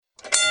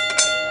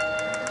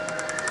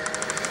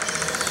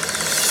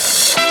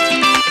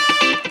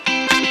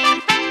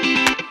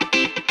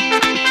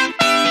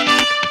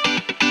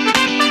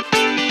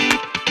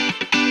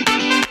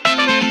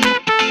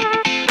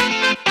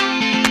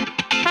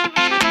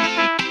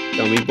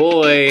Gummy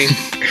boy.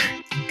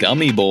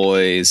 Gummy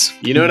boys.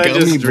 You know what Gummy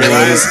I just boys.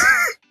 realized?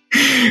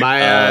 My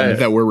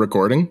That we're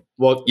recording?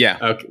 well, Yeah.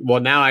 Okay, well,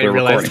 now I We're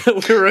realize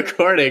that we're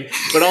recording.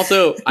 But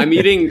also, I'm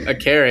eating a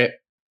carrot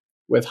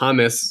with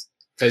hummus.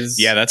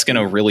 Yeah, that's going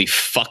to really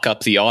fuck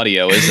up the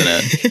audio, isn't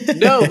it?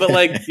 No, but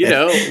like, you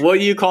know, what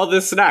do you call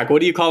this snack?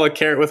 What do you call a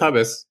carrot with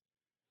hummus?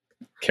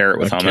 Carrot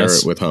with A hummus.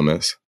 carrot with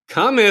hummus.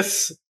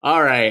 Hummus.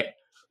 All right.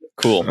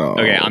 Cool. Oh.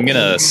 Okay, I'm going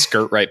to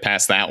skirt right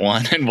past that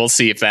one, and we'll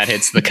see if that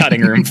hits the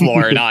cutting room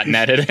floor or not in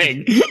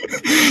editing.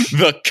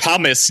 The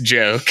hummus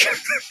joke.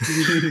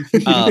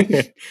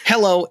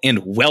 Hello,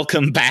 and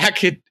welcome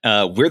back.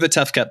 We're the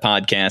Tough Cut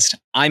Podcast.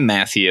 I'm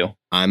Matthew.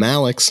 I'm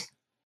Alex.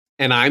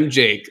 And I'm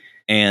Jake.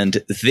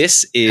 And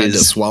this Had to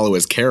is... swallow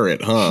his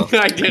carrot, huh?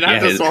 I did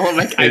have Yeah, to swallow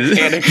my I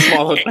panic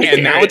swallowed my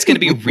And now carrot. it's going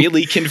to be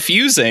really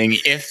confusing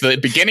if the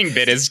beginning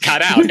bit is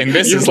cut out and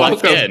this You're is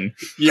left welcome. in.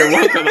 You're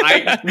welcome.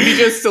 We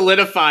just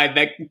solidified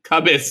that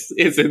hummus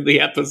is in the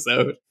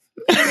episode.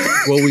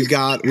 Well, we've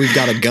got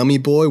a gummy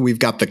boy, we've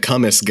got the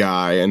cummus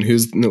guy, and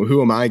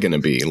who am I going to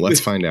be? Let's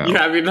find out. You're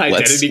having an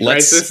identity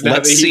crisis now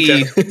Let's that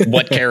see you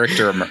what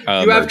character You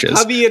have emerges.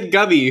 Cubby and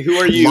Gummy. Who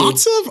are you?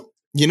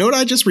 You know what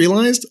I just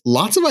realized?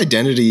 Lots of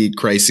identity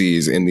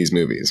crises in these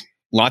movies.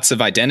 Lots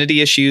of identity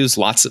issues,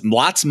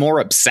 lots more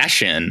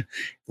obsession.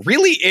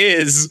 Really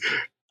is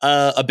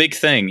a big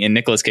thing in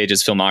Nicolas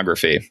Cage's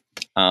filmography.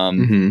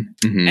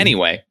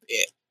 Anyway,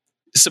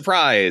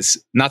 surprise,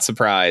 not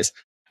surprise.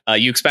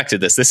 You expected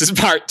this. This is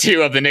part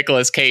 2 of the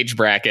Nicolas Cage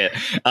bracket.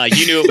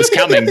 You knew it was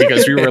coming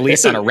because we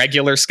release on a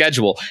regular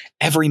schedule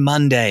every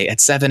Monday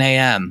at 7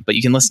 a.m., but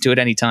you can listen to it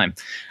anytime.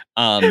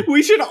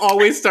 We should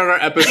always start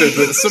our episodes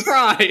with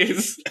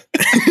surprise.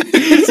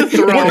 To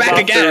throw We're them back off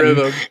again.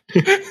 the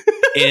rhythm.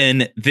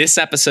 In this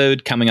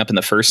episode, coming up in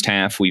the first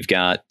half, we've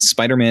got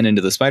Spider-Man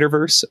Into the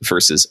Spider-Verse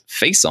versus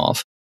Face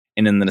Off.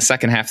 And in the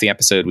second half of the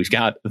episode, we've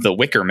got The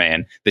Wicker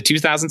Man, the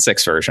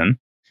 2006 version.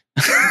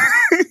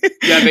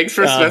 Yeah, thanks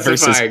for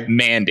Versus specifying.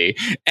 Mandy.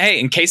 Hey,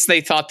 in case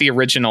they thought the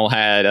original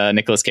had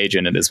Nicolas Cage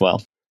in it as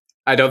well.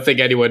 I don't think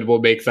anyone will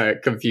make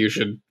that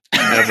confusion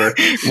ever.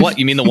 What,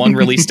 you mean the one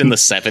released in the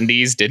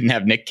 70s didn't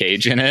have Nick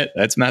Cage in it?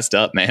 That's messed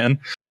up, man.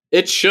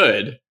 It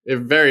should. It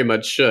very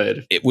much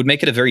should. It would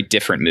make it a very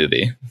different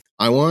movie.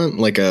 I want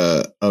like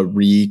a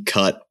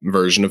recut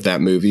version of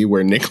that movie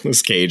where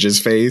Nicolas Cage's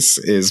face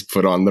is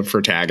put on the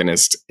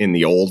protagonist in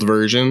the old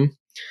version.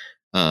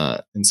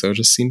 And so it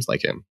just seems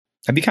like him.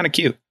 That'd be kind of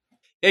cute.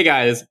 Hey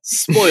guys,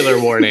 spoiler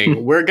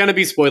warning. We're going to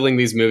be spoiling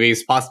these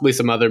movies, possibly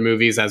some other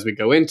movies as we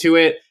go into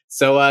it.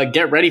 So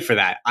get ready for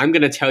that. I'm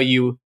going to tell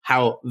you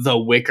how The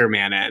Wicker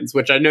Man ends,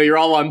 which I know you're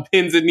all on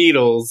pins and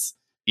needles.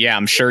 Yeah,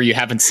 I'm sure you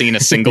haven't seen a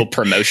single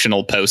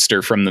promotional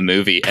poster from the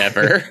movie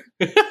ever.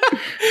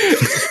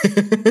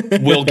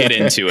 We'll get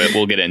into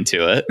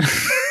it.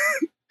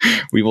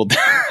 We will.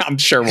 I'm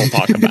sure we'll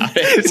talk about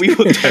it. We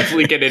will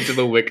definitely get into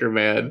The Wicker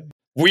Man.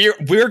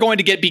 We're going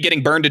to be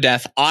getting burned to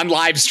death on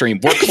live stream.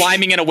 We're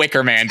climbing in a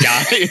Wicker Man,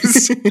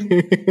 guys.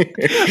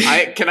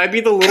 Can I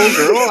be the little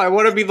girl? I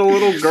want to be the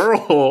little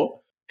girl.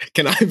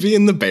 Can I be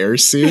in the bear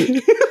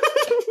suit?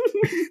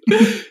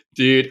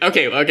 Dude.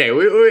 Okay.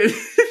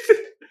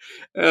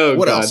 Oh,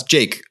 What God. else?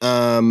 Jake,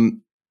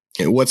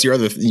 what's your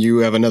other... you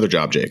have another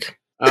job, Jake.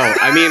 Oh,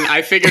 I mean,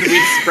 I figured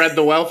we'd spread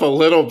the wealth a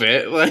little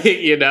bit. Like,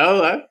 you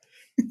know,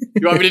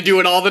 you want me to do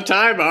it all the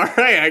time? All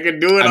right, I can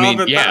do it all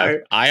the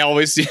time. I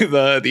always do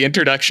the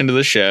introduction to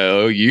the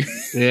show.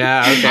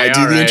 Yeah, okay, I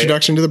do all the right.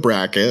 introduction to the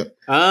bracket.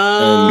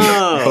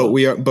 Oh.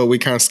 But we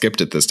kind of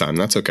skipped it this time.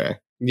 That's okay.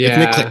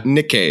 Yeah. It's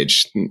Nick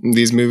Cage.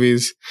 These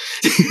movies.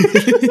 Okay,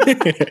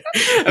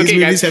 These movies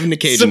guys, have Nick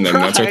Cage in them.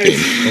 That's our surprise.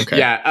 theme. Okay.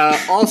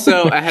 Yeah.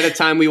 Also, ahead of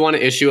time, we want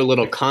to issue a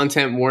little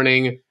content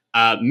warning.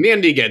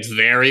 Mandy gets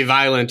very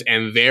violent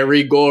and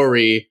very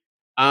gory.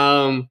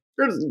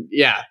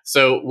 Yeah.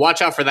 So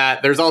watch out for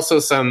that. There's also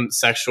some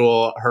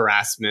sexual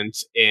harassment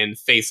in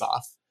Face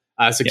Off.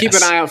 So keep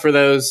an eye out for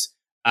those.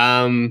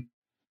 And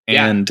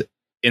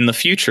in the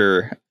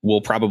future, we'll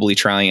probably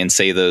try and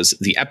say those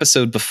the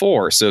episode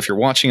before. So if you're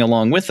watching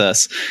along with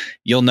us,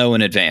 you'll know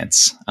in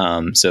advance.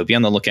 So be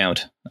on the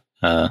lookout,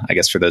 I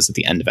guess, for those at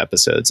the end of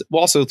episodes.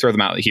 We'll also throw them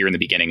out here in the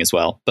beginning as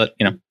well. But,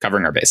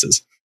 covering our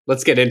bases.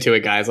 Let's get into it,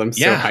 guys. I'm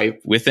so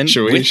hyped.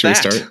 Should we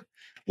start?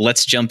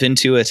 Let's jump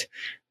into it.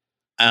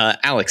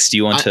 Alex, do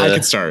you want to... I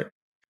can start.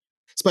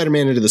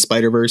 Spider-Man Into the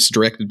Spider-Verse,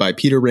 directed by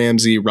Peter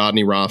Ramsey,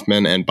 Rodney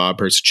Rothman, and Bob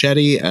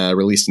Persichetti,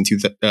 released in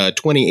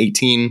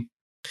 2018.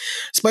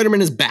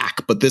 Spider-Man is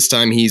back, but this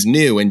time he's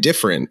new and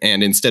different,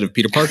 and instead of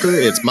Peter Parker,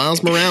 it's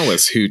Miles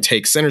Morales who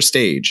takes center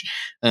stage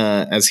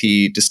as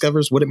he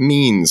discovers what it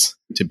means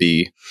to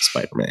be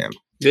Spider-Man.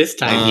 This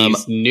time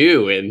he's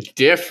new and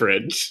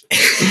different.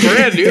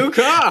 Brand new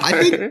car.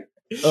 I think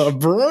a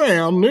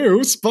brand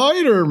new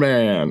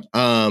Spider-Man.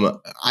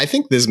 I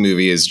think this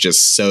movie is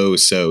just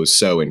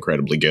so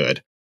incredibly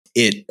good.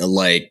 it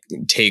like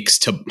takes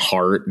to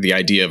heart the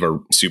idea of a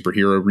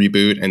superhero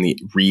reboot and the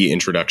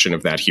reintroduction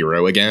of that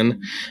hero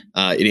again.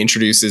 It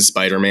introduces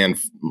Spider-Man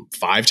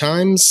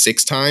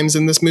 6 times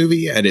in this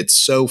movie, and it's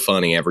so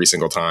funny every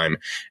single time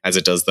as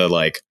it does the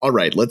like, all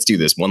right, let's do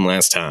this one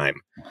last time.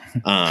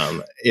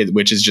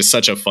 Which is just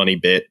such a funny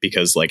bit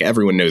because like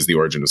everyone knows the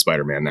origin of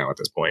Spider-Man now at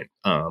this point.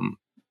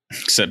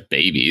 Except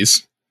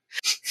babies.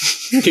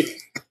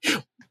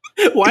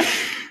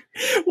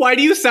 Why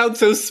do you sound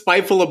so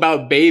spiteful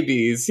about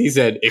babies? He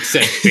said,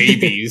 except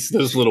babies,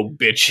 those little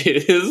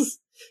bitches.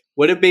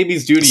 What do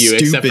babies do to you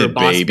except for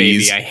Boss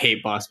babies. Baby? I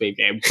hate Boss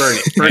Baby. I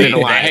burn it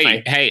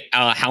alive. Hey,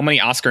 how many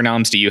Oscar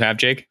noms do you have,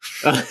 Jake?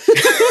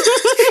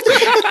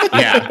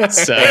 Yeah,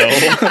 so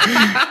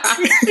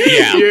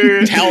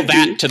tell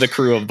that to the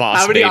crew of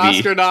Boss Baby. How many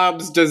Oscar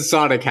noms does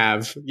Sonic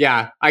have?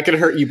 Yeah, I can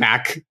hurt you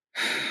back.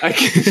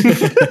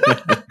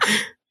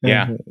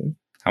 Yeah,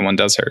 that one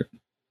does hurt.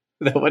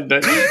 That one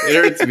does. It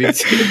hurts me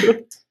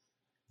too.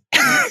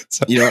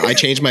 You know, I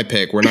changed my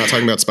pick. We're not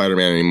talking about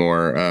Spider-Man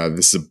anymore.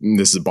 This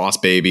is Boss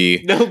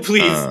Baby. No,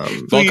 please.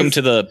 Welcome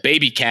to the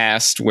Baby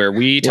Cast, where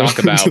we talk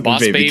about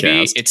Boss Baby,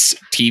 its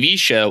TV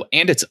show,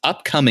 and its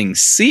upcoming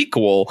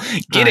sequel.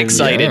 Get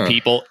excited,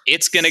 people.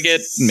 It's going to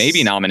get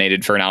maybe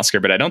nominated for an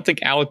Oscar, but I don't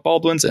think Alec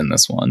Baldwin's in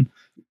this one.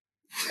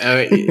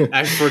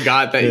 I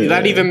forgot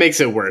that even makes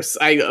it worse.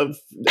 I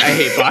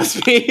hate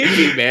Boss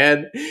Baby,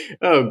 man.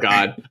 Oh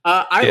God,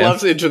 I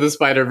love Into the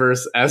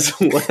Spider-Verse as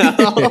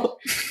well.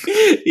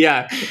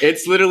 Yeah,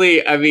 it's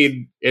literally. I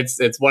mean,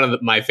 it's one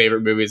of my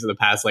favorite movies of the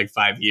past like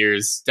 5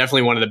 years.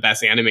 Definitely one of the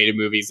best animated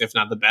movies, if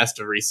not the best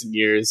of recent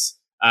years.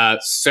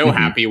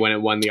 Happy when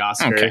it won the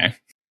Oscar. Okay.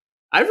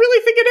 I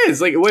really think it is.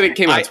 Like when it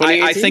came out,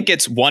 2018? I think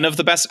it's one of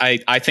the best.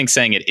 I think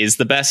saying it is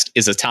the best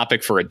is a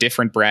topic for a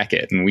different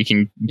bracket, and we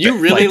can. You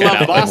really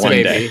love Boss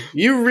Baby. Day.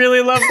 You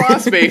really love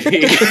Boss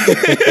Baby.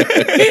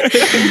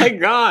 Oh my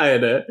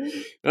God!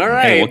 All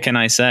right. Hey, what can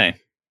I say?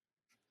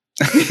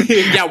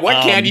 Yeah,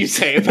 what can you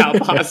say about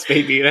Boss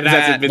Baby that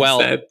hasn't been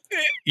said?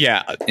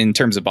 Yeah, in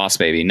terms of Boss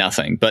Baby,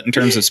 nothing. But in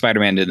terms of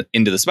Spider-Man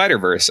Into the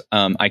Spider-Verse,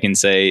 I can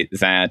say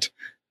that,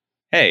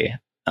 hey.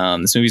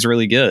 This movie's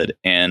really good,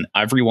 and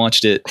I've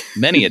rewatched it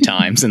many a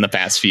times in the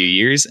past few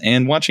years,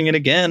 and watching it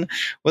again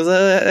was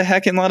a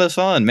heckin' lot of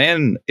fun.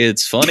 Man,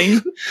 it's funny,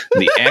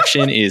 the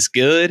action is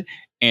good,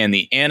 and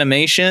the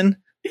animation,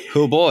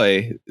 oh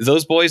boy,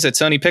 those boys at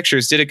Sony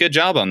Pictures did a good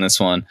job on this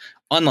one.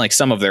 Unlike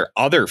some of their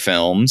other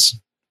films.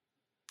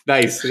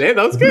 Nice. Yeah,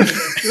 that was good.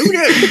 That was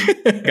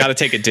good. Gotta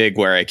take a dig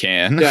where I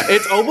can. Yeah,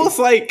 it's almost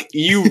like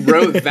you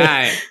wrote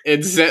that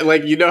and said,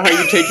 like, you know how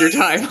you take your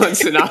time on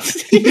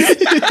synopses?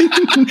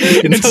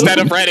 Instead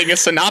of writing a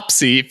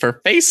synopsis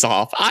for Face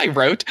Off, I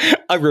wrote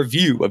a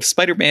review of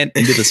Spider-Man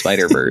Into the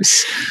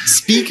Spider-Verse.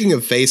 Speaking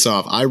of Face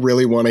Off, I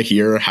really want to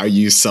hear how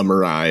you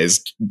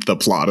summarized the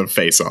plot of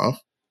Face Off.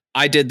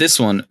 I did this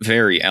one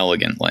very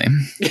elegantly.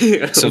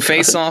 So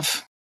Face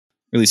Off,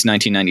 released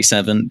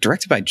 1997,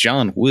 directed by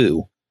John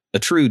Woo. A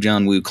true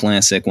John Woo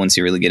classic once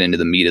you really get into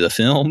the meat of the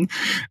film.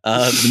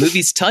 The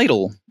movie's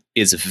title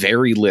is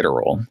very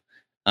literal.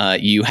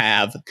 You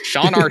have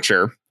Sean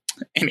Archer,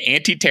 an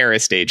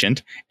anti-terrorist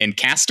agent, and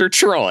Castor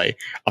Troy,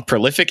 a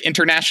prolific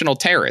international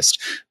terrorist,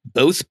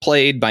 both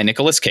played by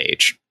Nicolas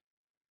Cage.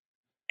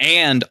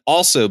 And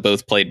also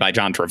both played by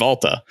John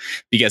Travolta,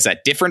 because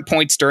at different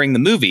points during the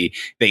movie,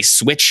 they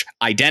switch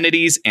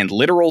identities and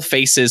literal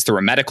faces through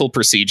a medical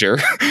procedure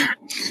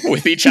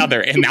with each other.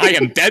 And I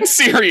am dead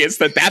serious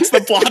that's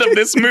the plot of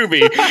this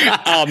movie.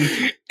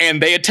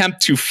 And they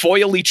attempt to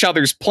foil each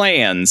other's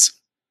plans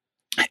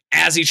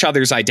as each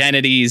other's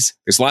identities.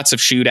 There's lots of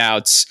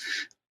shootouts,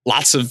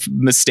 lots of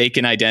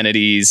mistaken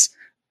identities.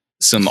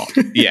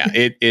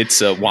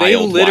 It's a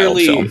wild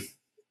film.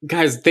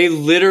 Guys, they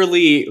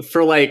literally,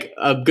 for like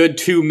a good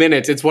 2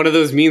 minutes, it's one of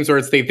those memes where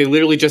they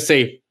literally just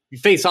say,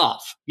 face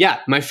off.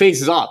 Yeah, my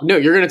face is off. No,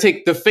 you're going to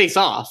take the face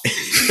off.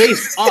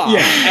 Face off.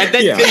 And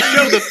then they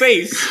show the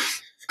face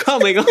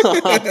coming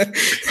off.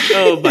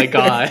 Oh my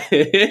God.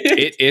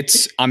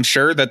 I'm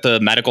sure that the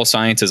medical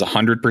science is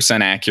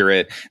 100%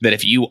 accurate, that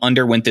if you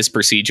underwent this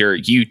procedure,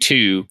 you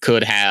too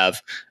could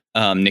have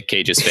Nick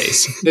Cage's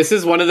face. This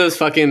is one of those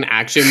fucking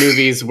action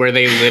movies where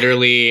they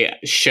literally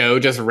show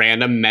just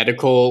random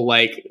medical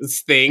like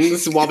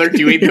things while they're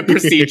doing the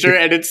procedure,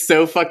 and it's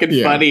so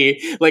fucking funny.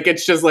 Like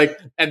it's just like,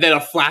 and then a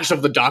flash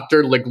of the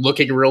doctor like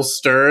looking real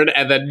stern,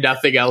 and then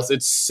nothing else.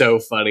 It's so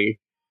funny.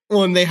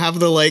 Well, and they have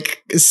the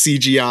like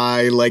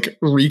CGI like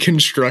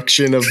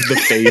reconstruction of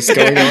the face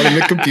going on in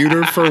the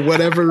computer for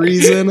whatever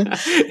reason.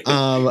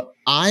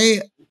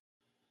 I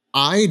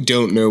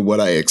don't know what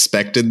I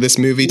expected this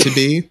movie to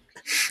be.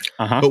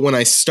 But when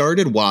I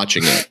started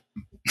watching it,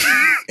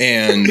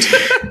 and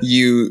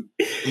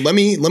let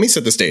me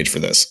set the stage for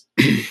this.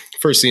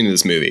 First scene of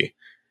this movie,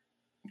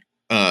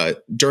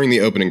 during the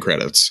opening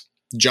credits,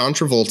 John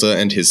Travolta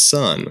and his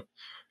son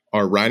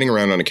are riding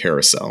around on a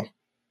carousel.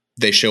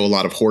 They show a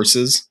lot of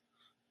horses.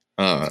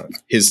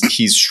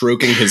 He's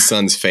stroking his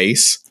son's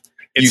face,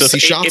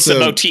 It's a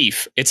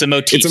motif. It's a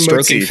motif.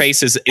 Stroking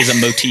face is a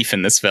motif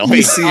in this film.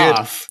 We see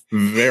it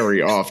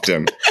very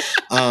often.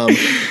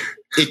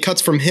 It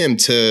cuts from him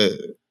to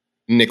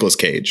Nicolas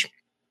Cage.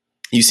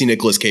 You see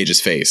Nicolas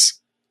Cage's face.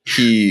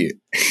 He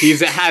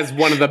has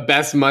one of the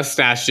best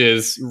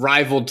mustaches,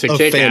 rivaled to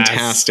Kick-Ass. A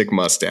fantastic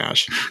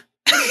mustache.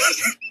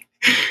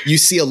 You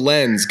see a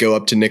lens go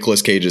up to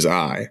Nicolas Cage's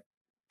eye.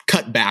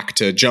 Cut back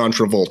to John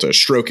Travolta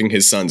stroking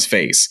his son's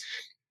face.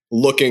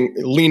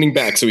 Leaning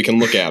back so he can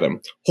look at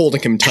him,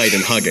 holding him tight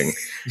and hugging.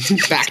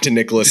 Back to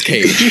Nicolas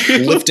Cage,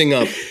 lifting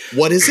up.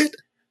 What is it?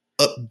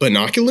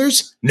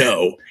 Binoculars?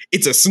 No,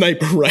 it's a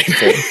sniper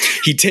rifle.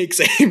 He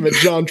takes aim at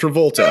John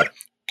Travolta,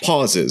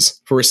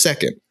 pauses for a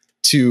second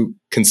to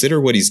consider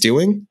what he's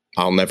doing.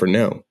 I'll never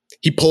know.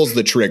 He pulls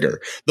the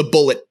trigger. The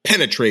bullet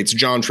penetrates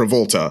John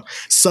Travolta.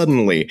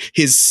 Suddenly,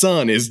 his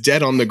son is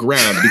dead on the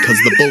ground because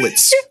the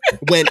bullets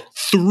went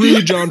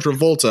through John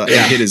Travolta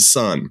and hit his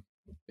son.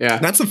 Yeah.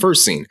 That's the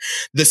first scene.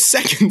 The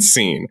second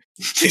scene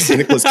is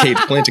Nicolas Cage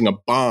planting a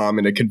bomb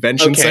in a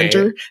convention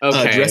center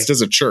dressed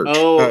as a church.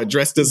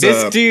 Dressed as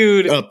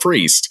a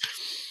priest.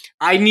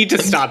 I need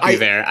to stop you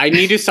there. I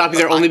need to stop you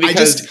there only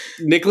because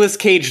Nicolas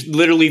Cage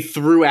literally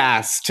threw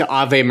ass to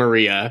Ave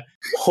Maria.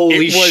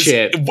 Holy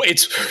shit.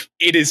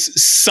 It is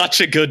such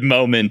a good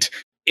moment.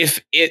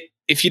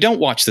 If you don't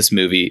watch this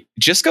movie,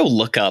 just go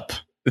look up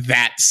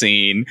that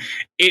scene.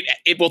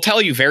 It will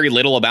tell you very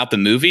little about the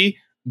movie,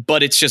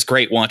 but it's just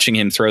great watching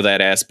him throw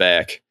that ass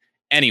back.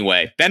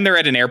 Anyway, then they're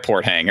at an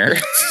airport hangar.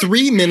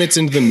 3 minutes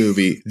into the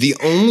movie, the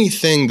only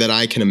thing that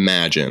I can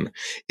imagine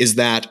is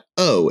that,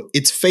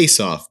 it's Face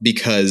Off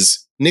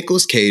because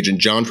Nicolas Cage and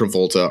John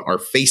Travolta are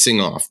facing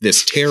off,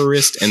 this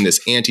terrorist and this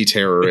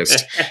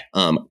anti-terrorist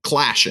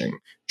clashing,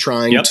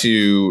 trying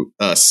to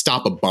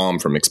stop a bomb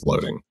from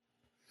exploding.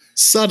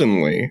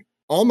 Suddenly,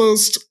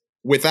 almost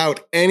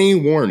without any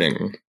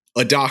warning,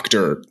 a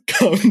doctor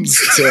comes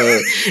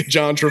to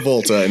John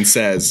Travolta and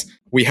says,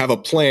 "We have a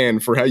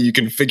plan for how you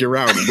can figure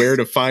out where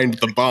to find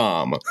the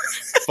bomb.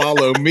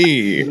 Follow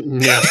me."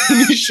 Yeah.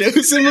 He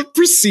shows him a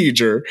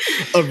procedure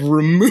of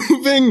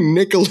removing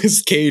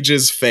Nicolas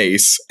Cage's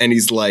face, and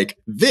he's like,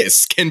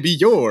 "This can be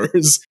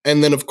yours."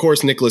 And then, of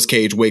course, Nicolas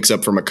Cage wakes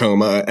up from a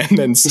coma and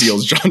then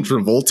steals John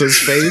Travolta's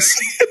face.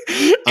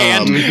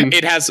 And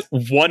it has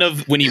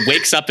when he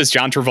wakes up as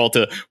John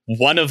Travolta,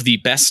 one of the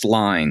best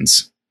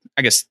lines.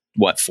 I guess,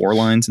 4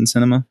 lines in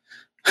cinema?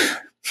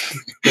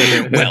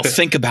 Well,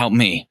 think about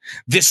me.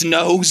 This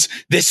nose,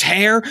 this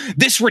hair,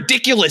 this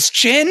ridiculous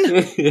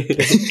chin.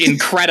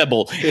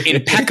 Incredible,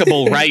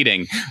 impeccable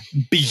writing.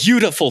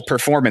 Beautiful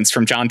performance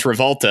from John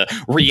Travolta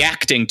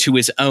reacting to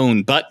his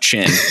own butt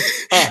chin.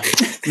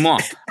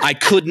 I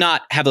could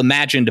not have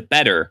imagined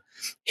better.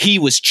 He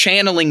was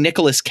channeling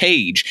Nicolas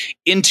Cage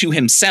into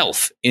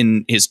himself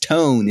in his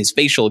tone, his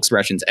facial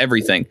expressions,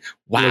 everything.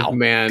 Wow,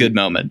 man. Good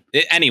moment.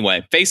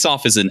 Anyway, Face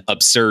Off is an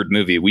absurd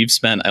movie. We've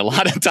spent a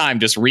lot of time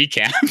just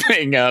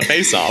recapping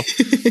Face Off.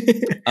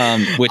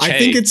 I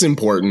think it's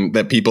important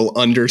that people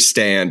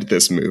understand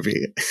this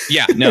movie.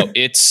 Yeah, no,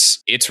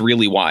 it's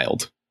really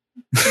wild.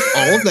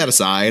 All of that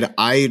aside,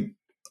 I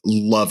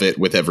love it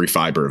with every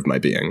fiber of my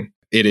being.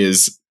 It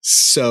is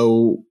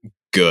so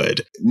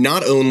good.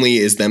 Not only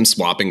is them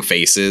swapping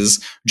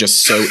faces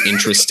just so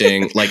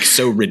interesting, like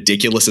so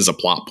ridiculous as a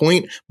plot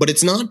point, but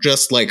it's not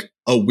just like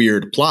a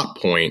weird plot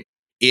point.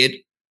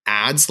 It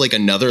adds like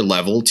another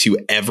level to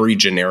every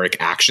generic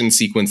action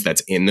sequence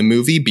that's in the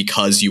movie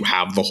because you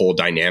have the whole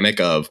dynamic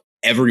of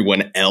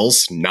everyone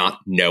else not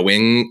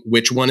knowing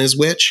which one is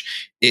which.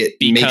 It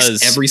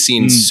makes every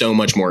scene so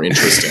much more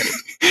interesting.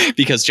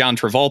 Because John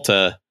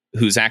Travolta,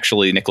 who's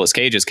actually Nicolas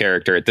Cage's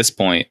character at this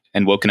point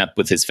and woken up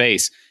with his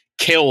face,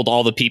 killed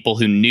all the people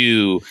who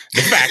knew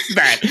the fact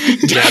that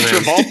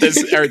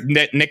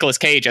Nicolas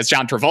Cage as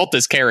John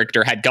Travolta's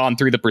character had gone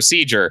through the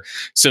procedure.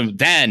 So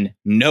then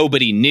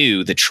nobody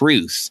knew the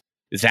truth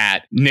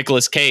that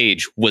Nicolas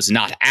Cage was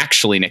not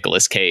actually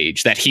Nicolas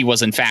Cage, that he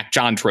was in fact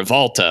John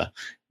Travolta.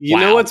 You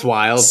know what's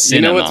wild?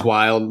 Cinema. You know what's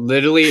wild?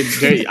 Literally,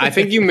 I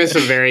think you miss a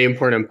very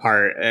important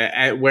part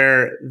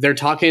where they're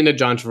talking to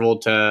John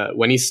Travolta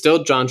when he's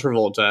still John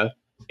Travolta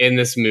in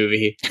this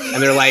movie.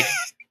 And they're like,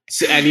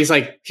 and he's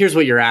like, "Here's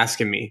what you're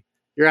asking me.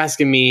 You're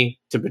asking me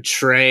to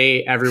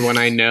betray everyone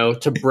I know,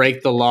 to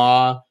break the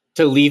law,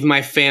 to leave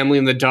my family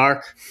in the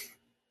dark.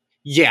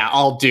 Yeah,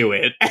 I'll do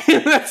it."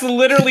 That's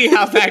literally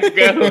how that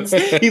goes.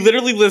 He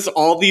literally lists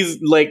all these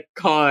like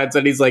cons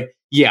and he's like,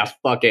 "Yeah,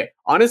 fuck it."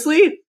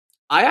 Honestly,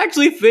 I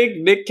actually think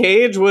Nick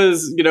Cage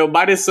was,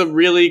 minus some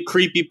really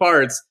creepy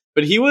parts,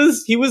 but he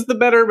was the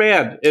better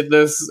man in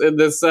this.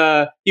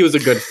 He was a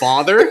good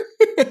father.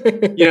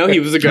 He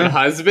was a good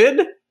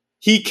husband.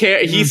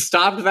 He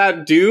stopped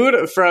that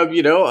dude from,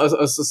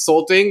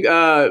 assaulting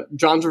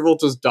John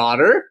Travolta's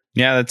daughter.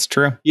 Yeah, that's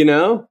true.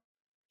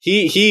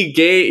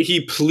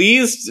 He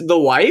pleased the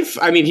wife.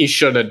 I mean, he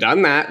should have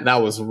done that.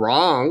 That was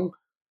wrong.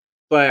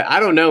 But I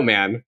don't know,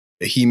 man.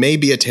 He may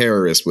be a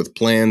terrorist with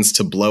plans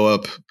to blow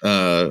up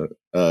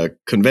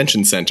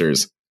convention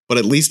centers, but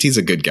at least he's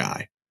a good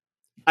guy.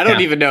 I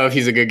don't even know if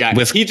he's a good guy.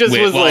 He just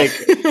was like...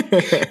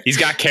 He's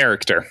got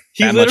character.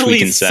 He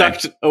literally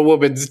sucked a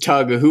woman's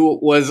tongue who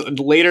was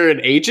later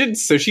an agent,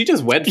 so she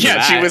just went for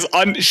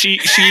that. She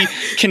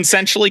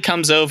consensually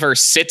comes over,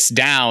 sits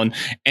down,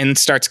 and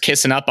starts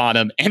kissing up on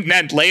him, and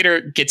then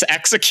later gets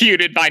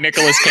executed by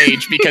Nicolas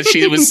Cage because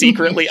she was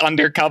secretly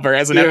undercover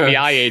as an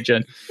FBI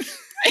agent.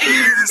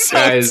 So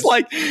it's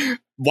like,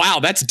 wow,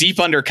 that's deep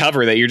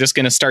undercover that you're just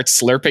going to start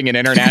slurping an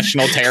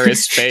international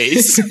terrorist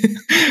face.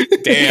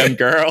 Damn,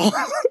 girl.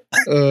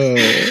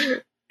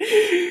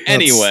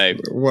 Anyway,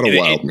 what a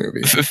wild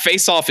movie.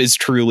 Face Off is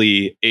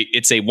truly,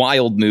 it's a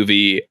wild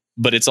movie,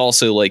 but it's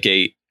also like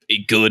a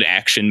good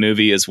action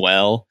movie as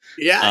well.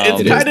 Yeah,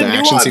 it's kind of nuanced. The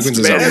action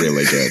sequences are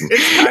really good.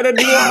 It's kind of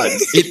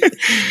nuanced.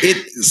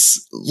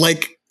 It's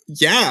like,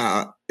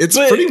 yeah, it's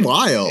pretty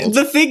wild.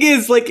 The thing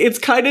is, like, it's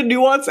kind of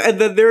nuanced, and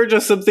then there are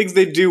just some things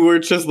they do where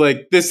it's just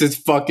like, this is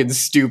fucking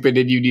stupid,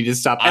 and you need to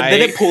stop. And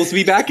then it pulls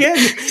me back in.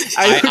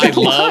 I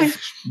love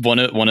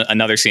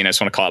another scene I just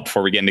want to call out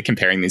before we get into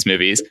comparing these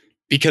movies,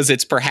 because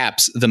it's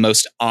perhaps the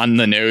most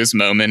on-the-nose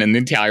moment in the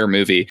entire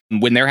movie.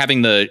 When they're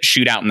having the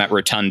shootout in that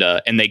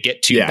rotunda, and they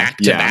get to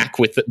back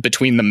with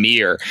between the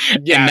mirror.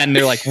 Yeah. And then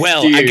they're like,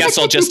 well, I guess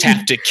I'll just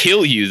have to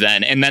kill you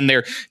then. And then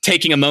they're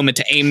taking a moment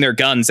to aim their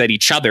guns at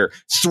each other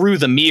through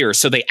the mirror,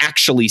 so they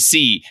actually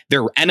see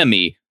their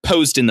enemy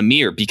posed in the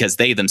mirror because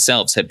they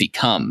themselves have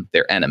become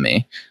their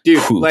enemy.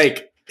 Dude,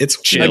 like... It's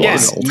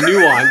nuance.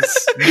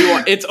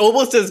 It's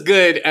almost as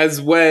good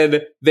as when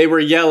they were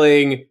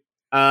yelling...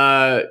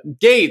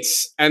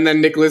 gates, and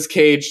then Nicolas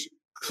Cage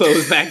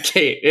closed that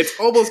gate. It's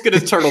almost good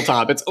as Turtle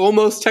Top. It's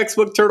almost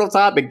textbook Turtle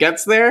Top. It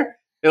gets there,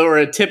 or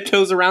it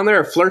tiptoes around there,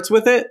 or flirts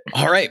with it.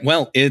 All right,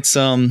 well, it's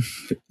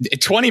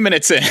 20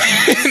 minutes in,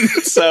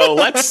 so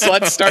let's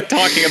start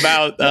talking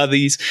about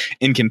these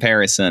in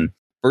comparison.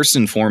 First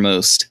and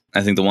foremost,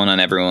 I think the one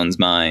on everyone's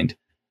mind: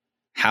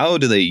 how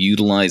do they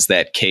utilize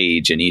that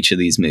cage in each of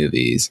these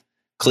movies?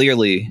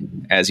 Clearly,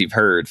 as you've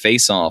heard,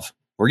 Face Off.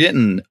 We're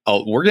getting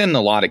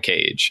a lot of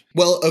Cage.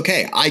 Well,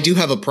 okay, I do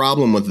have a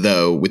problem with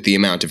the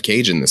amount of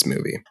Cage in this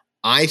movie.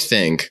 I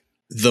think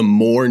the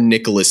more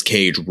Nicolas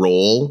Cage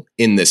role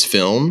in this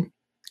film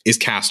is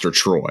Castor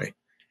Troy.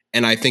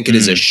 And I think it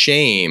is a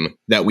shame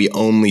that we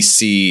only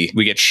see...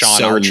 We get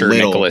Sean Archer,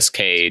 Nicolas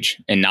Cage,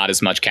 and not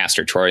as much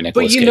Castor Troy,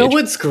 Nicolas Cage. But you know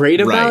what's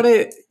great about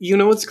it? You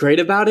know what's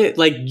great about it?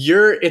 Like,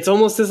 it's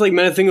almost this like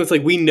meta thing. It's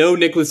like, we know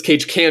Nicolas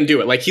Cage can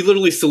do it. Like, he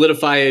literally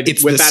solidified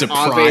with that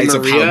surprise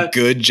of how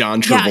good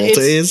John Travolta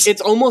is.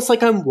 It's almost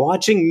like I'm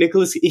watching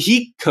Nicolas...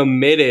 He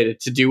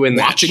committed to doing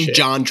that Watching shit.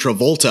 John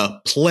Travolta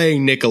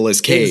playing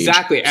Nicolas Cage.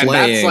 Exactly. And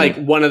that's like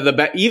one of the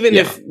best... Even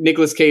if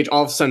Nicolas Cage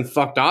all of a sudden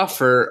fucked off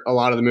for a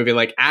lot of the movie,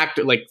 like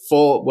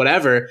full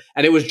whatever,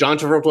 and it was John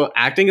Travolta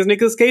acting as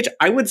Nicolas Cage,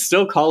 I would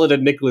still call it a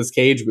Nicolas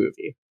Cage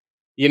movie.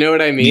 You know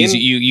what I mean?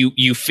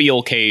 You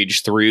feel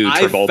Cage through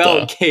Travolta. I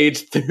felt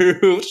Cage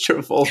through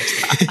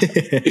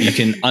Travolta. You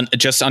can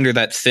just under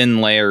that thin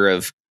layer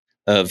of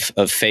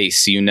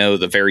face, you know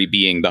the very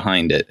being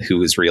behind it, who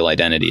his real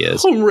identity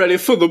is. I'm ready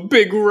for the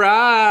big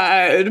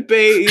ride,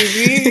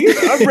 baby.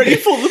 I'm ready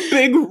for the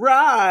big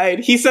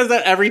ride. He says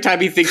that every time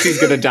he thinks he's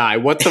gonna die.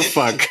 What the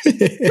fuck?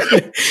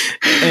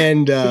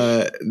 And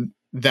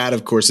that,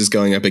 of course, is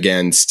going up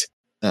against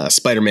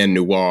Spider-Man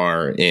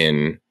Noir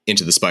in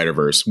Into the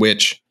Spider-Verse,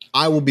 which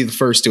I will be the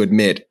first to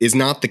admit is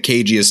not the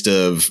cagiest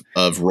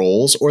of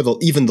roles, or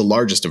even the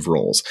largest of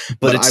roles.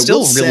 But it's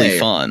still really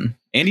fun.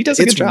 And he does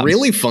a good job. It's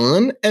really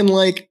fun, and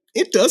like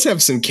it does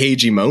have some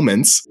cagey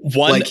moments.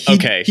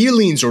 He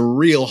leans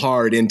real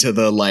hard into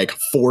the like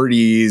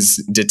 40s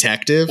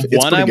detective.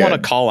 One I want to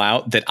call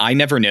out that I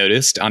never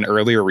noticed on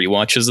earlier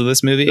rewatches of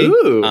this movie.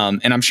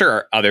 And I'm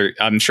sure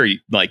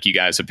like you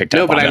guys have picked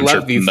up on it. I'm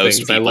sure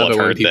most people have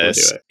heard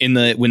this.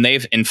 When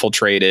they've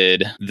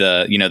infiltrated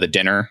the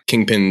dinner,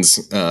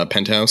 Kingpin's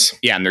penthouse.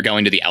 Yeah, and they're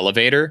going to the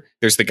elevator.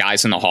 There's the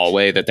guys in the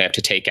hallway that they have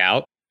to take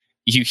out.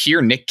 You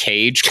hear Nick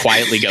Cage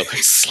quietly go,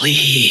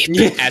 sleep,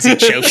 as he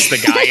chokes the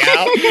guy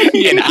out.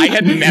 And I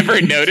had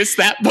never noticed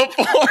that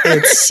before.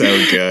 It's so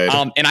good.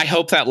 And I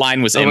hope that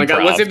line was improv. Oh my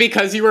God. Was it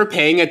because you were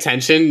paying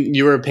attention?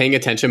 You were paying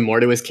attention more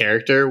to his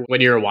character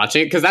when you were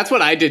watching it? Because that's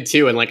what I did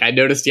too. And like, I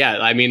noticed,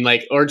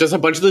 or just a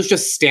bunch of those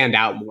just stand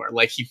out more.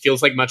 Like, he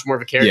feels like much more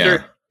of a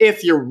character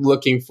if you're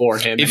looking for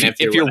him. If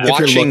you're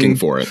watching looking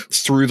for it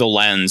through the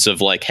lens of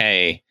like,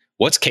 hey,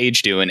 what's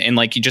Cage doing? And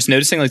like, you just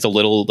noticing like the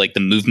little, like the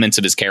movements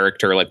of his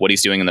character, like what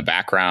he's doing in the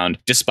background,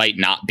 despite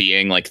not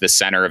being like the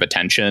center of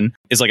attention,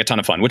 is like a ton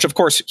of fun, which of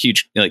course,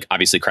 huge, like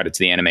obviously credit to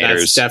the animators.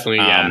 That's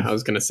definitely, I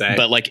was going to say.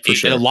 But like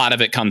a lot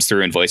of it comes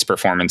through in voice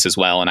performance as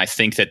well. And I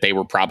think that they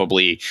were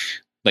probably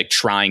like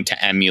trying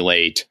to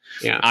emulate,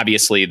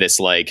 obviously this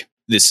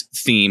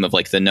theme of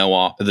like the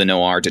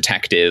noir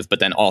detective, but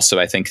then also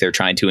I think they're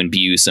trying to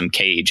imbue some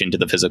Cage into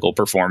the physical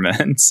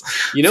performance.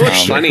 You know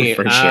what's funny?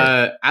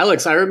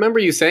 Alex, I remember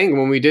you saying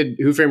when we did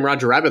Who Framed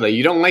Roger Rabbit that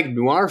you don't like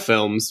noir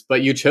films,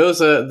 but you chose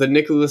the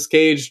Nicolas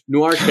Cage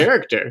noir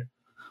character.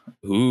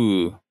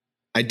 Ooh.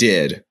 I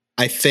did.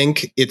 I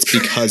think it's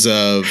because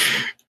of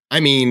I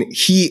mean,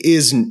 he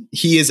is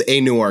a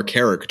noir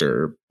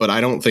character, but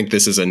I don't think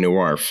this is a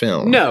noir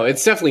film. No,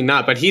 it's definitely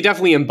not. But he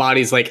definitely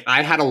embodies, like,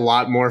 I had a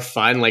lot more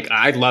fun. Like,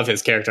 I love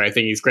his character. I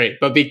think he's great.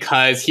 But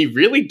because he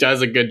really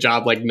does a good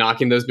job, like,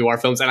 knocking those noir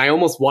films. And I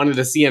almost wanted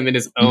to see him in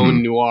his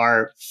own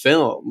noir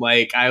film.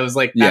 Like, I was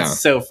like, that's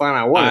so fun.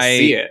 I want to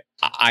see it.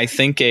 I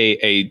think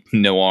a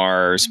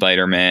noir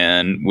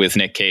Spider-Man with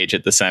Nick Cage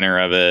at the center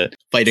of it,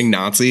 fighting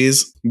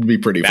Nazis, would be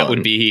pretty fun. That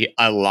would be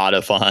a lot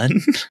of fun.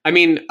 I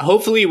mean,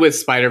 hopefully with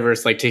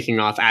Spider-Verse like taking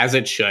off as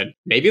it should,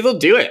 maybe they'll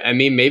do it. I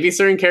mean, maybe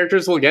certain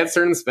characters will get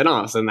certain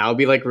spinoffs, and that'll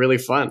be like really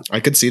fun. I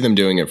could see them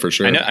doing it for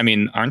sure. I know. I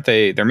mean, aren't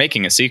they? They're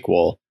making a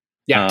sequel.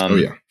 Yeah.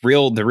 The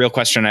real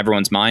question on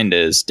everyone's mind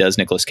is, does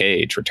Nicolas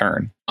Cage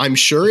return? I'm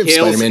sure if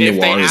Spider-Man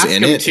Noir is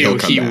in it, he'll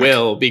come back.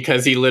 Will,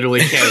 because he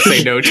literally can't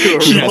say no to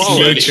a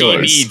role. He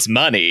needs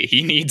money.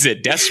 He needs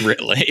it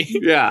desperately.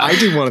 Yeah. I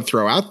do want to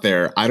throw out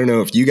there, I don't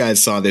know if you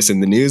guys saw this in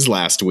the news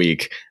last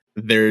week.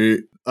 They're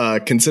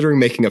considering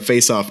making a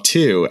Face Off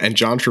 2, and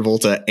John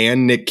Travolta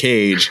and Nick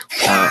Cage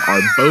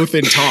are both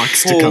in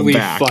talks to come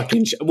back.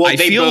 I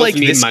feel like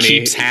this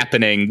keeps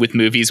happening with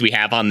movies we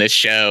have on this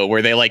show,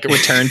 where they like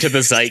return to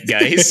the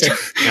zeitgeist.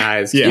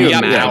 Guys, we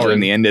got power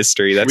in the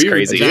industry. That's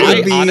crazy.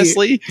 That would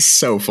honestly,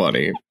 so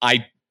funny.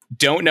 I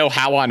don't know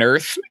how on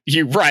earth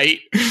you write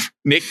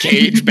Nick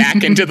Cage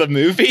back into the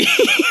movie.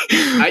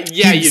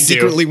 You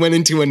secretly went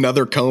into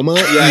another coma.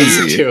 Yeah,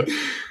 you do.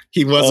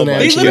 He wasn't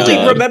actually. They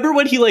literally remember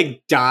when he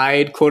like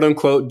died, quote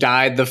unquote,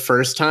 died the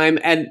first time,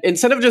 and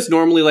instead of just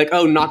normally like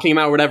knocking him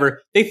out or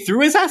whatever, they threw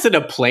his ass in a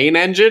plane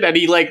engine, and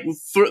he like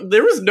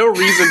there was no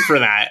reason for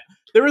that.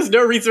 There was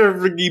no reason for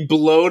him to be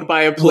blown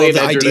by a plane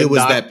engine. The idea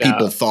was that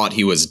people thought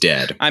he was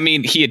dead. I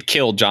mean, he had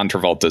killed John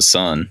Travolta's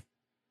son.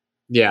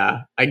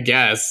 Yeah, I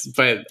guess,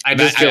 but I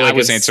just feel like I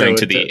was answering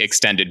to the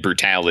extended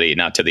brutality,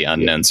 not to the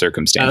unknown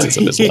circumstances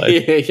of his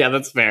life. Yeah,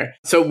 that's fair.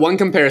 So one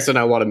comparison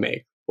I want to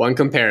make. One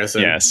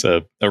comparison. Yes,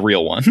 a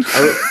real one.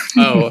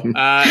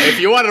 If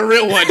you want a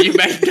real one, you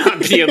might not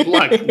be in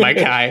luck, my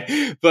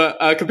guy. But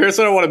a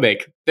comparison I want to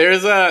make.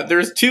 There's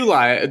two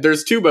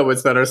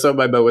moments that are some of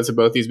my moments in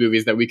both these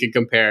movies that we could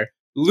compare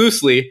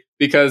loosely,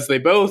 because they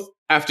both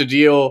have to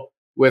deal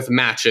with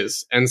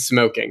matches and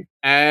smoking.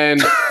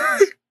 And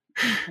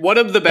one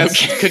of the best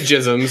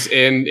kajisms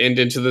in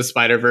Into the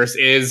Spider-Verse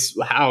is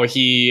how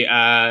he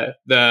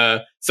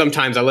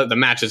sometimes I let the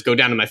matches go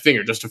down to my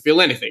finger just to feel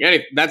anything.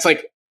 That's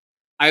like,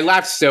 I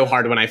laughed so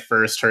hard when I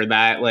first heard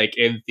that, like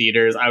in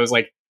theaters. I was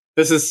like,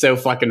 this is so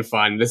fucking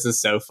fun. This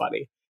is so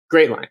funny.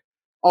 Great line.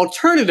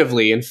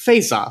 Alternatively, in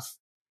Face Off,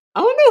 I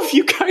don't know if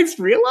you guys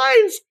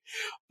realize,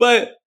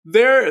 but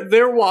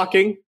they're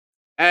walking,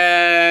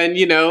 and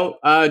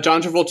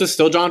John Travolta's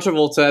still John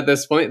Travolta at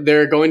this point.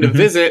 They're going to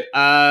visit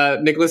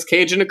Nicolas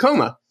Cage in a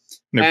coma.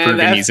 They're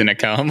proving he's in a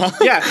coma.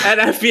 Yeah, and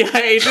FBI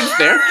agents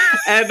there,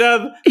 and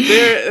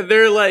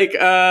they're like,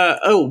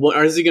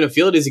 is he going to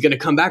feel it? Is he going to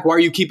come back? Why are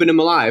you keeping him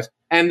alive?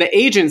 And the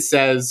agent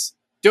says,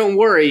 "Don't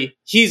worry,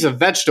 he's a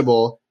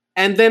vegetable,"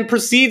 and then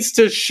proceeds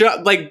to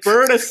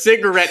burn a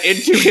cigarette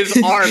into his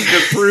arm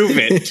to prove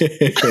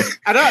it.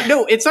 I don't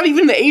know. It's not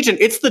even the agent;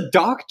 it's the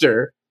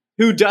doctor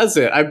who does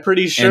it. I'm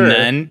pretty sure. And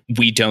then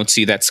we don't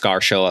see that scar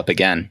show up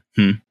again.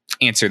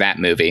 Answer that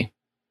movie.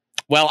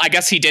 Well, I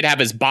guess he did have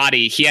his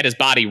body. He had his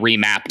body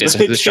remapped as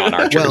Sean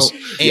Archer's.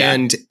 Well,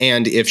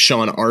 and if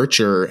Sean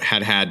Archer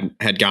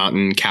had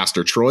gotten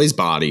Castor Troy's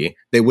body,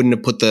 they wouldn't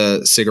have put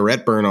the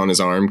cigarette burn on his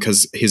arm,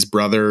 because his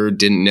brother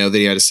didn't know that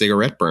he had a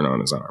cigarette burn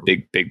on his arm.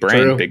 Big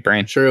brain. True. Big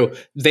brain. True.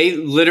 They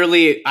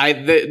literally,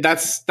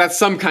 that's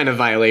some kind of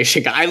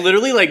violation. I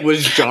literally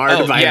was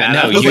jarred by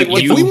that. No, if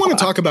we want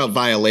to talk about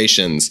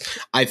violations,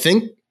 I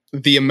think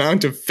the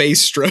amount of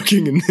face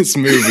stroking in this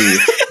movie,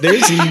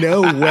 there's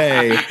no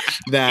way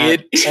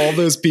that all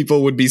those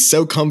people would be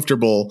so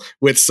comfortable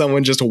with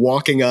someone just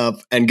walking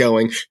up and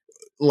going,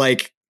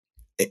 like,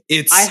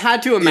 I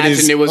had to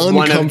imagine it was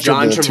one of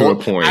John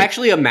Travolta. I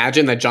actually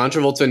imagine that John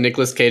Travolta and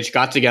Nicolas Cage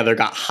got together,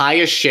 got high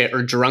as shit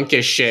or drunk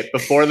as shit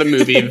before the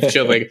movie,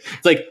 chilling.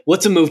 It's like,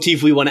 what's a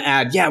motif we want to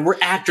add? Yeah, we're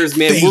actors,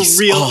 man. We're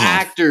real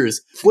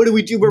actors. What do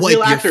we do? We're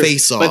real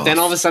actors. But then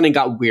all of a sudden it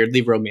got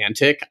weirdly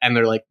romantic, and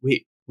they're like,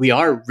 wait, we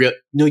are real.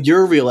 No,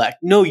 you're a real actor.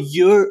 No,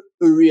 you're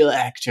a real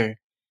actor.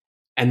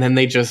 And then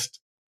they just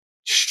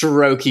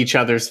stroke each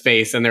other's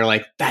face, and they're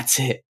like, that's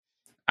it.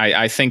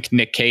 I think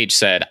Nick Cage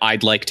said,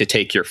 "I'd like to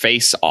take your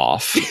face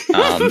off,"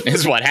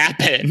 is what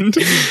happened.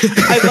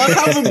 I love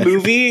how the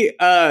movie,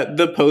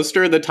 the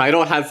poster, the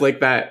title has like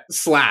that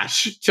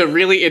slash to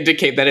really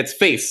indicate that it's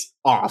face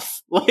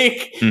off.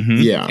 Like,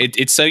 yeah,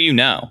 it's so you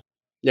know.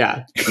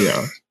 Yeah.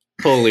 Yeah.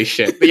 Holy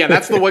shit. But yeah,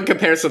 that's the one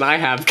comparison I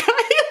have,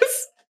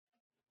 guys.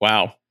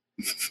 Wow.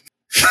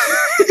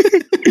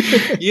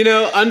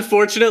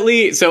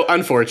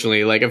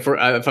 Unfortunately, like if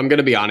I'm going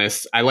to be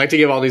honest, I like to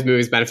give all these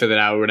movies benefit of the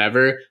doubt or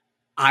whatever.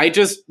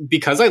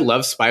 Because I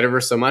love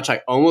Spider-Verse so much,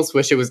 I almost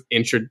wish it was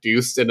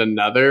introduced in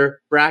another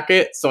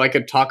bracket so I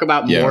could talk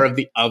about more of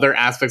the other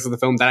aspects of the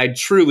film that I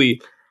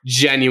truly,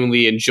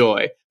 genuinely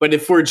enjoy. But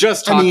if we're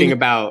just talking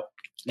about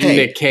Hey,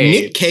 Nick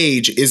Cage. Nick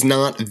Cage is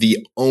not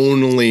the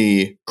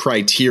only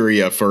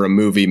criteria for a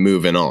movie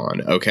moving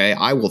on, okay?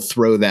 I will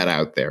throw that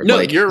out there. No,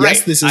 you're right.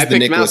 Yes, this is the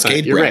Nicolas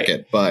Cage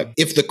bracket, but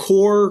if the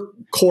core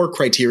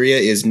criteria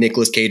is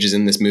Nicolas Cage is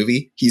in this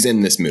movie, he's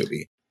in this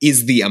movie.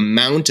 Is the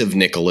amount of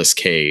Nicolas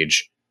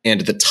Cage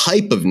and the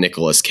type of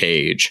Nicolas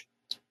Cage,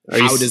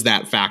 how does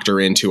that factor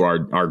into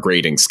our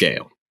grading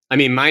scale? I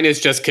mean, mine is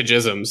just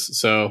Cagisms,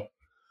 so...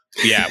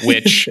 Yeah,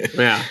 which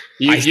yeah,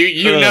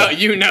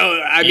 you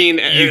know. I mean,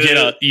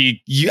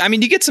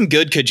 you get some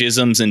good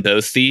Cagisms in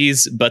both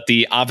these, but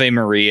the Ave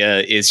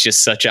Maria is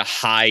just such a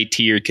high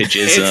tier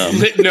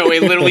Cagism. It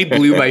literally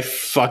blew my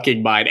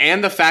fucking mind,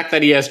 and the fact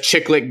that he has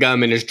chiclet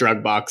gum in his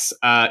drug box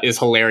is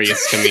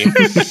hilarious to me.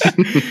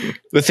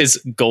 With his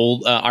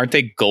gold, aren't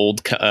they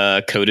gold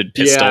coated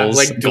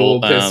pistols? Yeah, like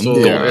gold pistols,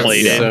 gold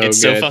plated.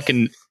 It's so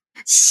fucking.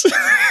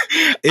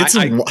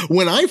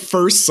 When I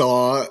first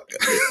saw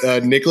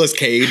Nicolas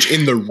Cage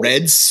in the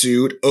red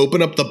suit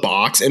open up the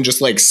box and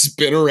just like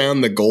spin around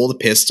the gold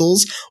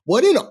pistols,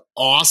 what an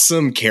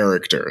awesome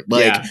character.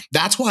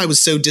 That's why I was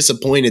so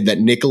disappointed that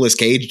Nicolas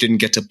Cage didn't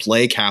get to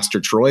play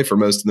Castor Troy for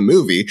most of the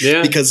movie,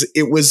 because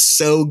it was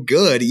so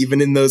good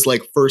even in those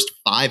like first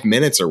 5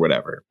 minutes or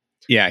whatever.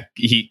 Yeah,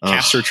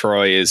 Castor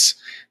Troy is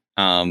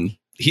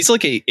he's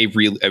like a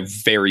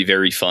very,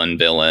 very fun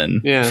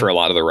villain for a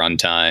lot of the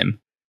runtime.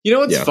 You know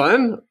what's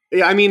fun?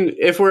 Yeah, I mean,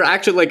 if we're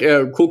actually like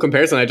a cool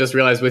comparison, I just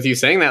realized with you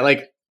saying that,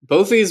 like,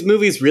 both these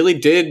movies really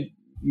did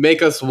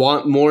make us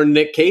want more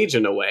Nick Cage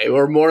in a way,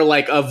 or more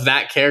like of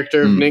that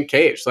character of Nick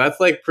Cage. So that's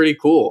like pretty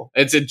cool.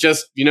 It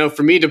just,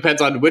 for me,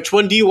 depends on which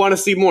one do you want to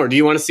see more? Do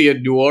you want to see a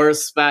noir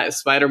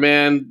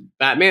Spider-Man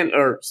Batman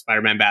or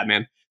Spider-Man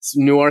Batman?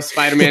 Noir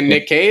Spider-Man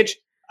Nick Cage?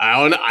 I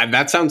don't know.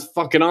 That sounds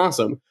fucking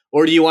awesome.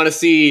 Or do you want to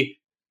see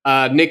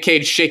Nick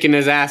Cage shaking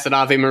his ass at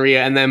Ave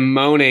Maria and then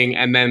moaning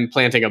and then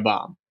planting a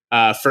bomb?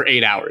 For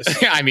 8 hours.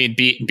 I mean,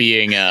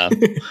 being an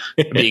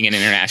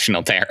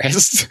international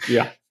terrorist.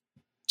 Yeah.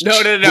 No.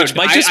 Which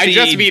might just I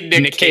just mean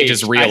Nick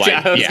Cage's real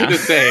life. I was going to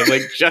say,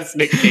 like, just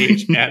Nick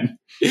Cage, man.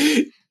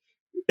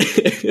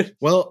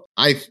 Well,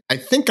 I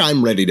think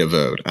I'm ready to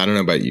vote. I don't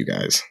know about you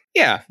guys.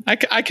 Yeah,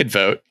 I could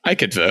vote. I'll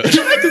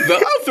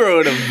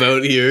throw in a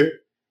vote here.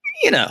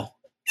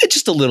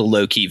 Just a little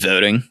low-key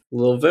voting.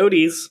 Little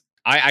voties.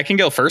 I can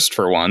go first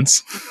for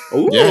once.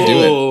 Ooh, yeah, do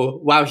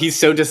it. Wow, he's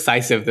so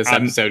decisive this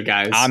episode,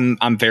 guys.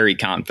 I'm very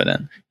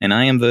confident, and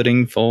I am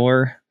voting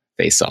for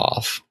Face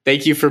Off.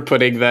 Thank you for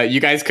putting you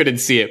guys couldn't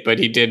see it, but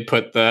he did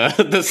put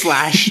the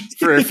slash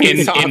for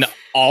Face Off. In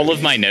all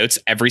of my notes,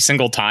 every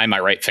single time I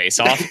write Face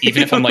Off,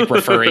 even if I'm like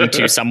referring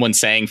to someone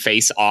saying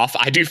Face Off,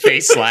 I do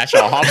face/off.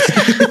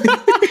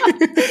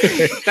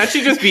 That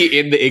should just be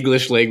in the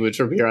English language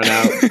from here on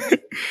out.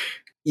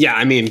 Yeah,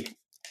 I mean,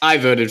 I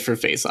voted for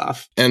Face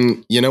Off.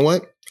 And you know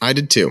what? I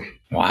did too.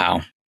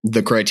 Wow.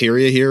 The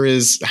criteria here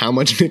is how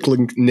much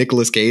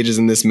Nicolas Cage is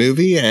in this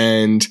movie,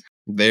 and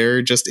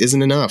there just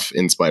isn't enough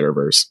in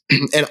Spider-Verse.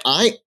 And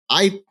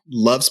I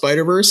love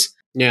Spider-Verse.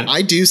 Yeah.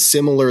 I do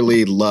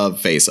similarly love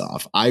Face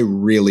Off. I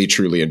really,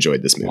 truly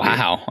enjoyed this movie.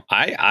 Wow.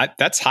 I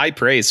that's high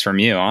praise from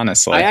you,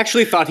 honestly. I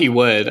actually thought he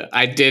would.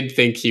 I did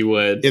think he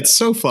would. It's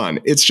so fun.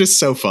 It's just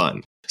so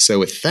fun. So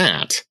with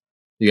that,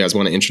 you guys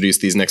want to introduce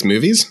these next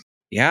movies?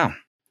 Yeah.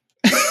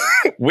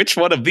 Which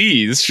one of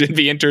these should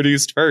be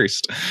introduced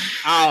first?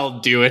 I'll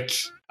do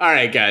it. All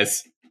right,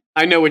 guys.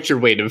 I know what you're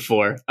waiting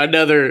for.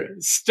 Another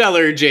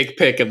stellar Jake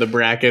pick in the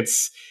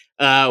brackets.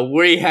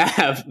 We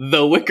have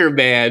The Wicker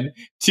Man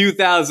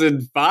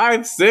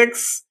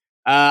 2005-6.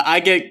 I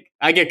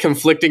get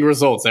conflicting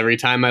results every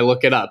time I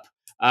look it up.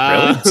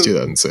 Really? It's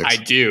 2006. I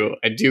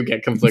do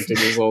get conflicting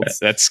results.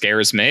 That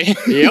scares me.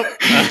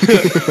 Yep.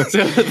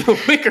 So The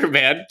Wicker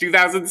Man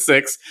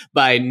 2006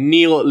 by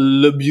Neil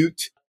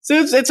LaBute. So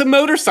it's a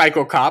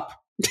motorcycle cop,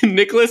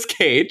 Nicolas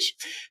Cage.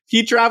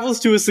 He travels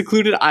to a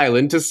secluded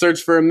island to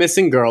search for a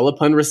missing girl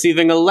upon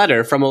receiving a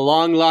letter from a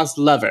long-lost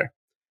lover.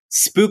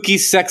 Spooky,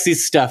 sexy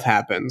stuff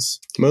happens.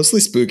 Mostly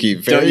spooky.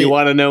 Don't you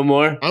want to know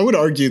more? I would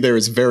argue there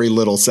is very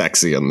little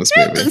sexy in this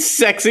movie.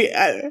 Sexy.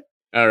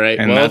 All right.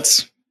 And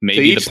that's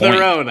maybe to each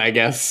their own, I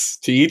guess.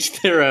 To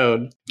each their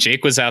own.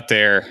 Jake was out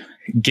there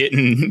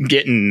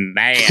getting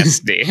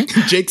nasty.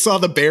 Jake saw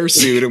the bear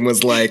suit and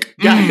was like,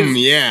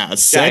 yeah,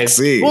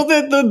 sexy. Guys.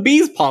 Well, the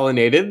bees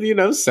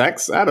pollinated,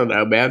 sex. I don't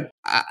know, man.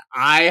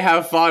 I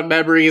have fond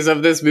memories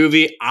of this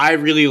movie. I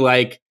really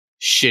like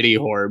shitty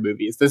horror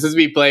movies. This is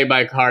me playing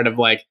my card of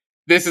like,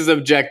 this is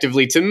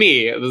objectively to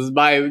me. This is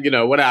my,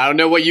 what I don't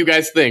know what you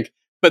guys think,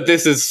 but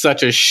this is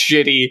such a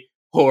shitty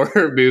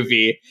horror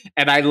movie,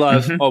 and I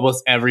love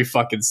almost every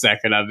fucking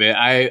second of it.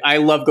 I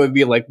love going to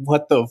be like,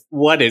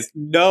 what is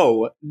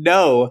no,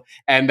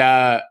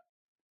 and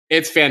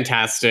it's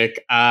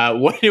fantastic.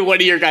 What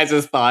are your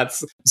guys'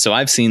 thoughts? So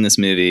I've seen this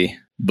movie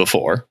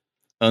before,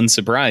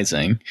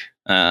 unsurprising,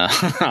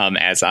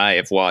 as I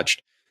have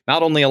watched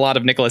not only a lot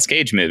of Nicolas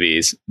Cage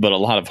movies, but a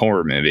lot of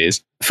horror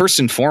movies. First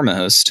and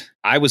foremost,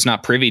 I was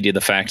not privy to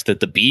the fact that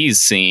the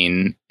bees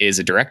scene is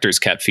a director's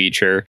cut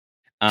feature.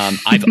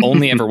 I've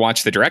only ever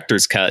watched the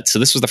director's cut, so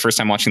this was the first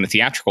time watching the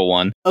theatrical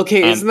one.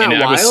 Okay, isn't that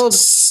wild? I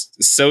was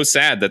so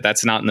sad that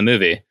that's not in the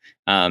movie,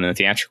 in the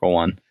theatrical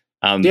one.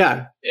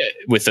 Yeah,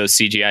 with those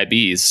CGI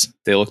bees,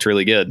 they looked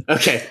really good.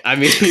 Okay, I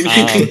mean,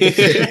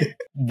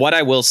 what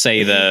I will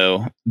say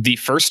though, the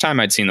first time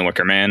I'd seen The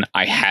Wicker Man,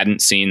 I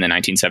hadn't seen the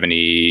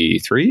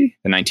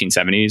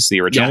 1970s, the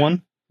original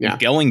one. Yeah.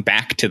 Going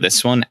back to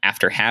this one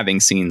after having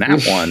seen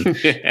that one,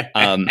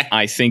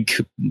 I think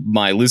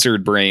my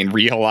lizard brain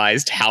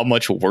realized how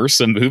much worse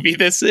a movie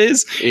this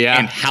is,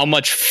 and how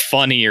much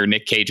funnier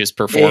Nick Cage's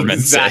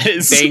performance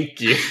is.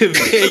 Thank you.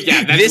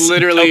 Yeah, that's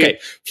literally okay.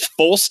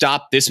 Full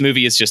stop. This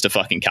movie is just a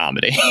fucking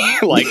comedy.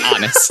 Like,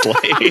 honestly.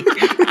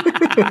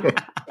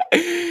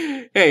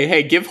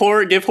 Hey, give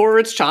horror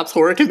its chops.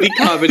 Horror can be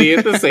comedy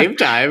at the same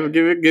time.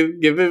 Give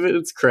it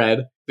its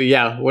cred. But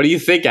yeah, what do you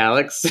think,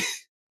 Alex?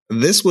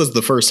 This was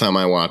the first time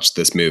I watched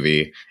this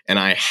movie, and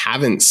I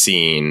haven't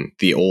seen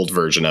the old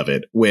version of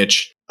it,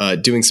 which,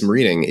 doing some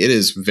reading, it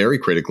is very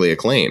critically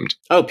acclaimed.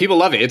 Oh, people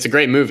love it. It's a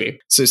great movie.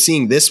 So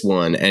seeing this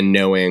one and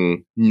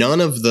knowing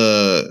none of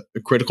the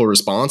critical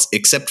response,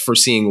 except for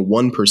seeing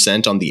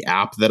 1% on the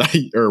app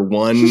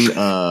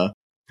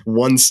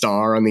one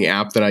star on the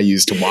app that I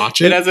use to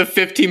watch it. It has a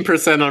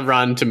 15% on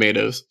Rotten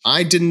Tomatoes.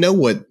 I didn't know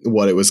what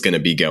it was going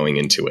to be going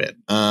into it.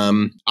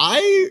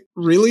 I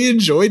really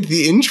enjoyed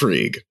the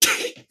intrigue.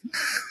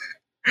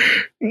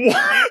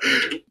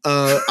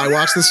 I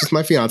watched this with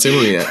my fiance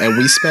Marina, and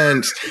we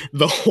spent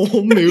the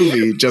whole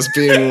movie just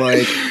being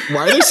like,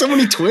 why are there so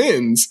many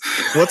twins?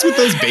 What's with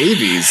those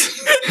babies?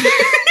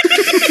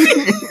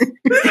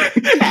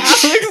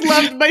 Alex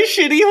loved my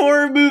shitty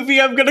horror movie.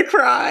 I'm gonna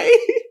cry.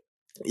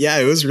 Yeah,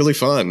 it was really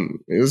fun.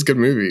 It was a good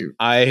movie.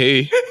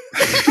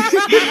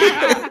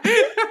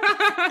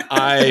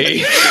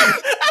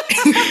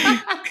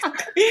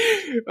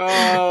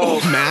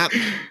 Oh, Matt.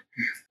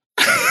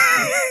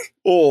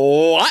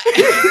 What?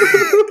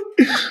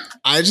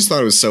 I just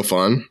thought it was so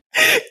fun.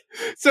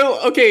 So,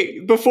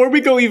 okay, before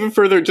we go even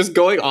further, just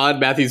going on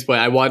Matthew's point,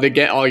 I wanted to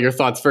get all your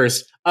thoughts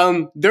first.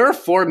 There are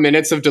 4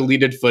 minutes of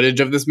deleted footage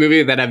of this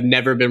movie that have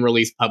never been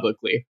released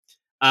publicly.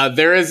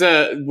 There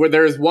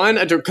is one,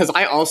 because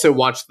I also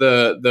watched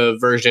the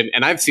version,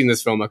 and I've seen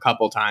this film a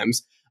couple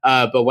times,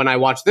 but when I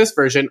watched this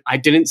version, I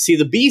didn't see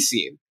the bee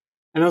scene.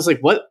 And I was like,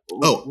 what?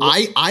 Oh,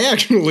 I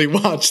actually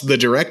watched the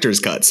director's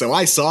cut, so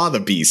I saw the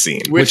B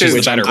scene. Which is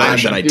the better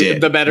version. That I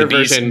did. The better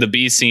version. The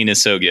B scene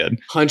is so good.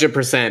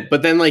 100%.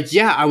 But then, like,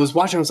 yeah, I was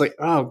watching, I was like,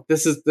 oh,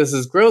 this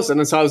is gross.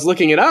 And so I was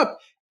looking it up.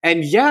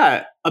 And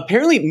yeah,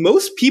 apparently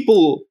most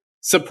people,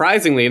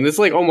 surprisingly, and this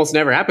like almost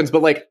never happens,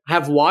 but like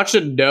have watched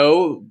and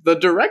know the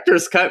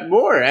director's cut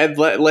more. And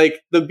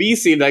like the B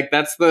scene, like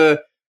that's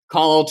the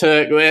call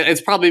to,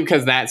 it's probably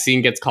because that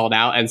scene gets called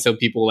out. And so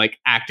people like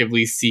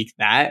actively seek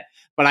that.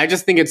 But I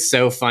just think it's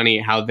so funny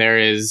how there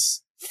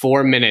is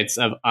 4 minutes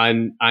of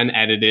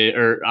unedited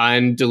or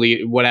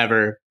undeleted,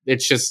 whatever.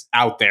 It's just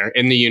out there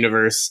in the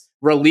universe.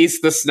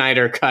 Release the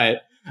Snyder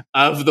cut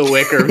of The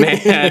Wicker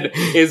Man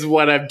is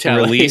what I'm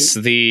telling. Release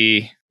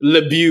the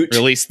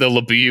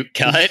LaBute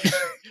cut.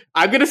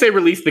 I'm going to say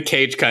release the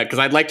Cage cut because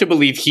I'd like to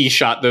believe he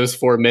shot those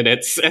 4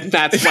 minutes. And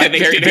that's why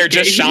they're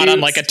just shot on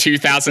like a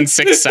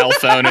 2006 cell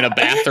phone in a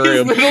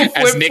bathroom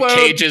as Nick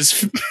Cage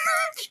is...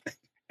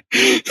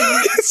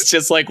 It's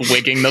just like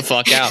wigging the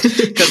fuck out,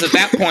 because at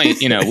that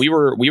point, you know, we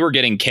were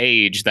getting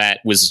Cage that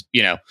was,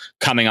 you know,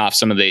 coming off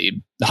some of the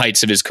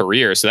heights of his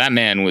career, so that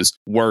man was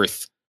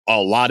worth a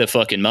lot of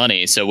fucking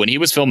money. So when he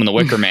was filming The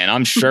Wicker Man,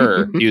 I'm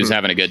sure he was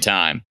having a good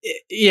time.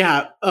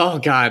 Yeah. Oh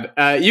god.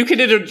 You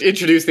can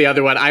introduce the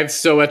other one. I have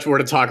so much more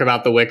to talk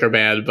about The Wicker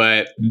Man,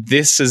 but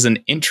this is an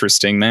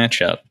interesting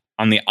matchup.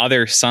 On the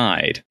other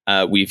side,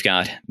 we've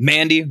got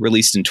Mandy,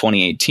 released in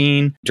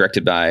 2018,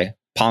 directed by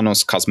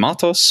Panos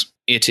Cosmatos.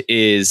 It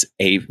is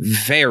a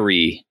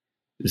very,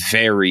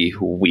 very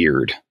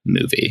weird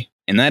movie,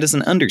 and that is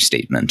an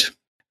understatement.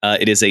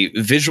 It is a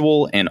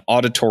visual and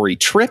auditory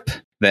trip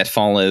that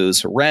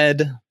follows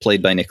Red,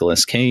 played by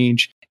Nicolas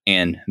Cage,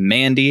 and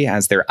Mandy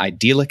as their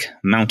idyllic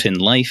mountain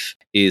life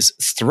is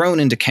thrown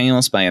into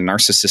chaos by a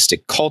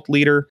narcissistic cult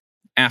leader.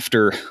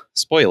 After,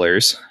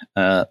 spoilers,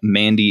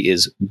 Mandy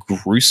is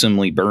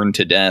gruesomely burned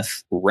to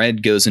death.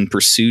 Red goes in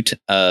pursuit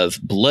of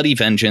bloody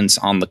vengeance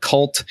on the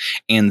cult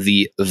and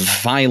the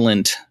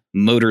violent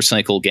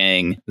motorcycle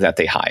gang that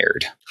they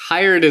hired.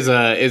 Hired is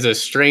a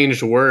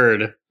strange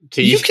word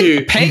to use.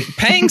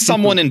 Paying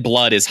someone in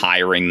blood is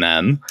hiring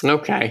them.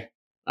 Okay.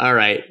 All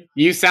right.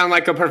 You sound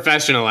like a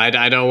professional.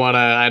 I don't want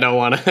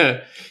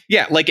to.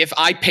 Yeah, like if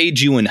I paid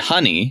you in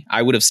honey,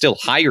 I would have still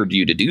hired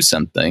you to do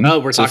something. Oh,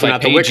 we're talking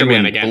about The Wicker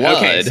Man again. Blood,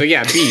 okay, so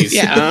yeah, bees.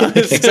 Yeah,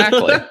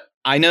 exactly.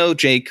 I know,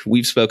 Jake,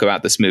 we've spoke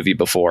about this movie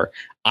before.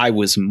 I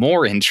was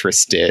more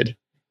interested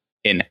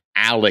in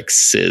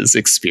Alex's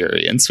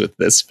experience with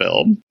this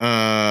film.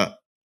 All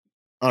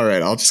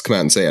right, I'll just come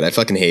out and say it. I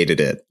fucking hated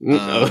it.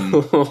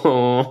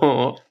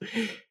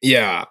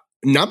 Yeah.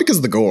 Not because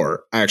of the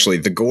gore. Actually,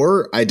 the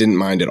gore I didn't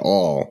mind at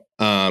all.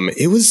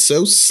 It was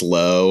so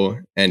slow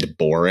and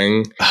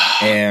boring.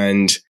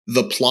 And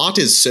the plot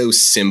is so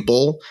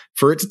simple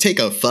for it to take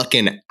a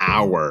fucking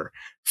hour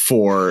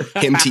for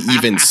him to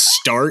even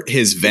start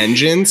his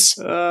vengeance,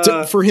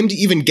 for him to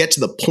even get to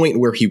the point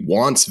where he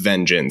wants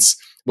vengeance,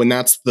 when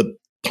that's the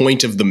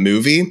point of the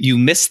movie. You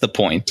miss the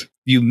point.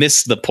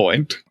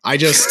 I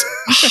just...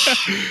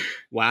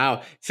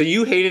 Wow. So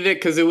you hated it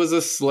because it was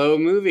a slow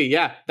movie.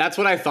 Yeah, that's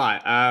what I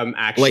thought,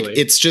 actually. Like,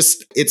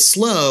 it's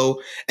slow,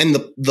 and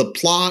the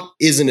plot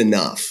isn't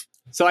enough.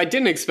 So I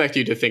didn't expect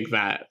you to think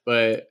that,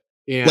 but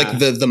yeah. Like,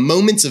 the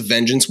moments of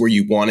vengeance where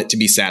you want it to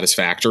be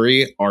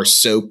satisfactory are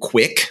so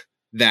quick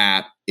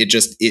that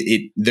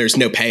there's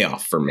no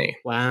payoff for me.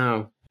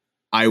 Wow.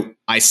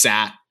 I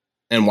sat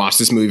and watched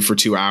this movie for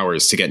 2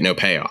 hours to get no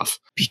payoff.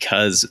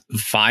 Because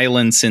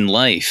violence in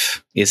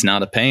life is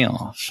not a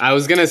payoff. I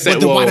was going to say, but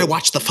then why'd I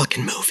watch the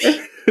fucking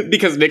movie?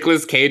 Because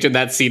Nicolas Cage in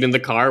that scene in the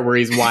car where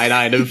he's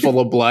wide-eyed and full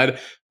of blood,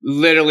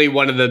 literally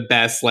one of the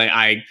best. Like,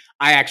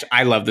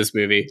 I love this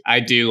movie.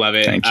 I do love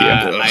it. Thank you.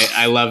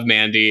 I love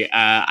Mandy.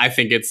 I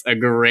think it's a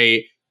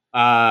great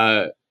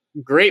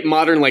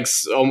modern, like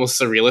almost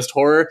surrealist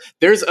horror.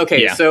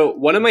 So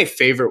one of my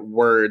favorite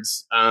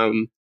words,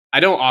 I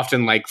don't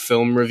often like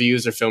film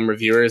reviews or film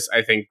reviewers.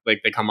 I think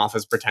like they come off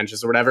as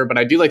pretentious or whatever, but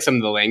I do like some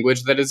of the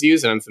language that is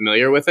used and I'm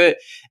familiar with it.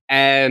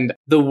 And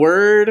the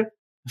word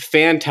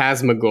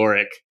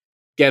phantasmagoric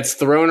gets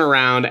thrown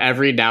around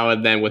every now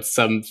and then with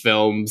some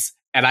films.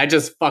 And I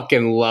just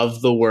fucking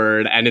love the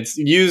word. And it's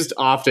used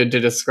often to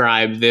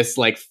describe this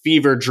like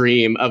fever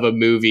dream of a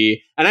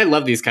movie. And I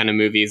love these kind of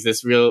movies,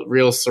 this real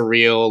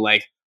surreal,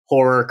 like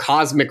horror,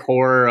 cosmic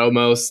horror,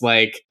 almost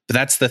like. But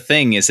that's the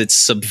thing, is it's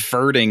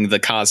subverting the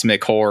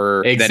cosmic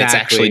horror. Exactly. That it's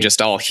actually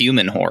just all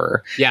human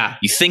horror. Yeah.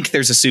 You think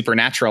there's a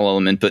supernatural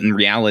element, but in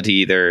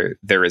reality, there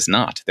is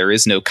not. There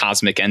is no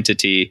cosmic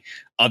entity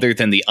other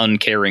than the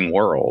uncaring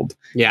world.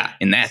 Yeah.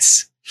 And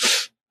that's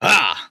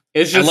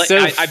it's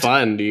just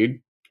fun,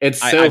 dude.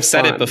 I've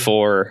said it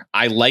before.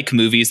 I like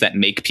movies that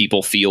make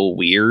people feel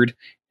weird.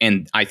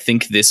 And I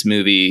think this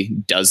movie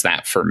does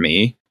that for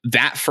me.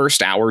 That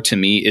first hour to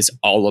me is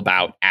all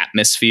about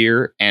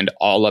atmosphere and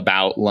all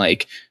about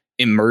like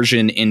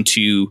immersion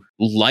into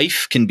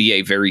life can be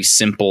a very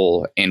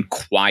simple and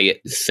quiet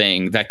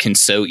thing that can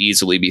so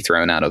easily be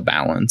thrown out of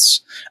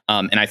balance.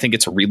 And I think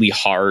it's really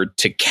hard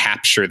to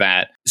capture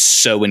that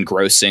so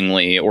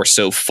engrossingly or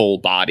so full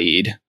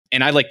bodied.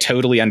 And I like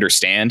totally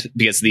understand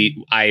because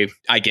I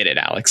get it,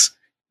 Alex.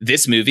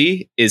 This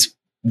movie is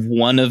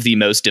one of the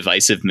most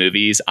divisive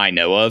movies I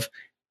know of.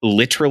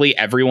 Literally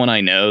everyone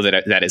I know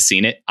that has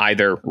seen it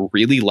either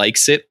really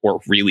likes it or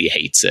really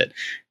hates it.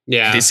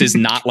 Yeah. This is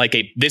not like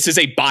this is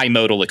a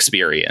bimodal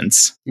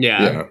experience.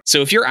 Yeah.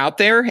 So if you're out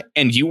there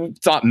and you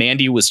thought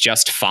Mandy was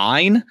just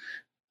fine,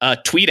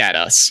 tweet at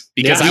us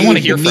because I want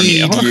to hear from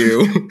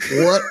you.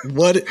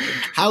 What?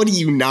 How do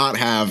you not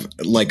have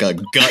like a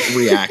gut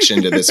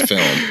reaction to this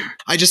film?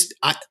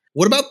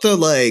 What about the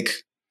like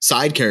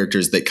side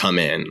characters that come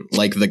in,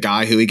 like the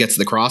guy who he gets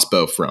the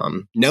crossbow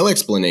from? No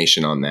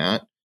explanation on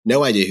that.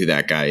 No idea who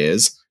that guy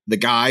is. The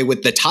guy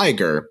with the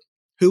tiger.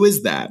 Who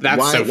is that?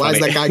 Why is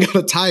that guy got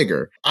a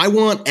tiger? I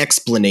want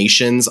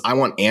explanations. I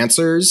want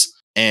answers.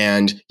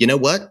 And you know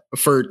what?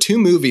 For two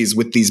movies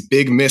with these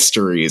big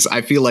mysteries,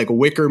 I feel like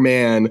Wicker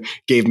Man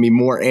gave me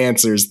more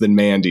answers than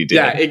Mandy did.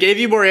 Yeah, it gave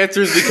you more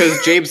answers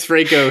because James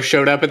Franco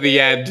showed up at the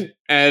end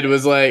and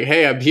was like,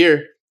 hey, I'm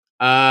here.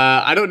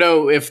 I don't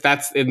know if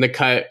that's in the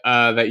cut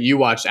that you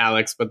watched,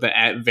 Alex, but the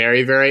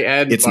very, very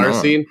end bar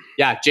scene.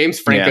 Yeah, James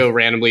Franco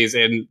randomly is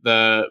in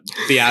the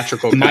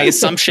theatrical cut. My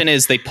assumption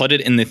is they put it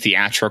in the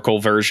theatrical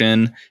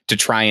version to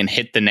try and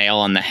hit the nail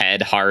on the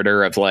head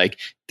harder of like,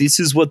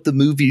 this is what the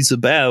movie's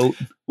about.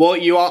 Well,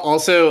 you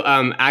also,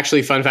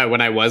 actually, fun fact,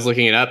 when I was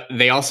looking it up,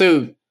 they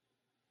also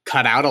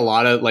cut out a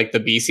lot of like the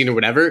B scene or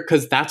whatever,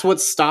 because that's what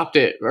stopped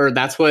it, or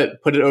that's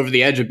what put it over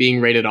the edge of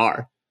being rated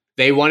R.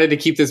 They wanted to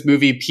keep this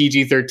movie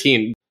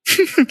PG-13.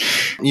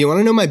 You want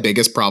to know my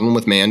biggest problem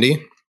with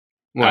Mandy?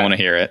 What? I want to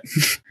hear it.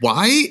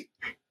 Why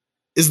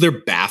is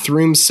their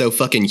bathroom so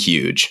fucking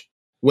huge?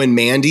 When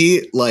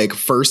Mandy like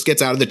first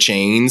gets out of the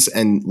chains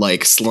and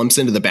like slumps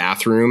into the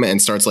bathroom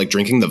and starts like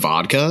drinking the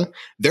vodka,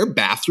 their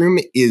bathroom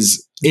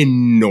is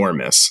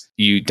enormous.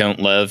 You don't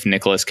love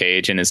Nicolas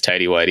Cage and his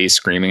tighty whities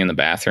screaming in the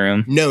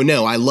bathroom?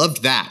 No, I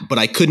loved that, but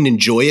I couldn't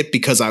enjoy it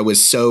because I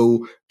was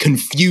so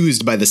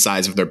confused by the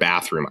size of their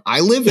bathroom. I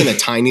live in a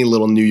tiny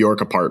little New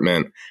York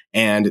apartment,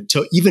 and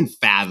to even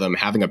fathom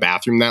having a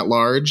bathroom that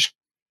large,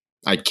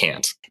 I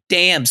can't.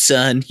 Damn,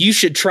 son, you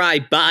should try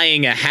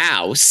buying a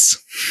house.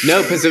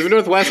 No, Pacific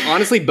Northwest.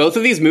 Honestly, both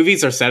of these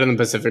movies are set in the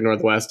Pacific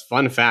Northwest.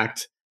 Fun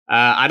fact.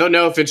 I don't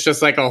know if it's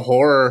just like a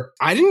horror.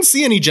 I didn't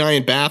see any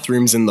giant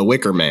bathrooms in The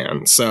Wicker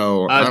Man,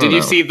 so did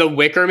you see The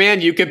Wicker Man?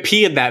 You could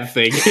pee in that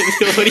thing.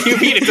 What do you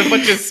mean? It's a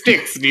bunch of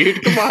sticks,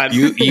 dude. Come on.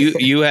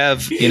 You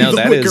have, you know,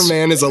 The Wicker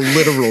Man is a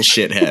literal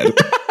shithead.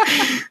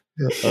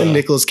 And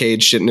Nicolas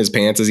Cage shitting his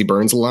pants as he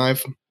burns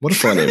alive. What a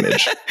fun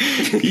image.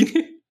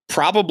 He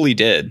probably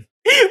did.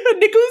 But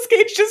Nicolas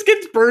Cage just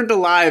gets burned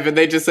alive and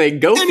they just say,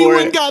 go for it.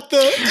 Anyone got the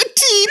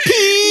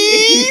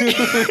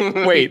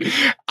Wait,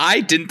 I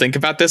didn't think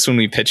about this when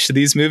we pitched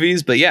these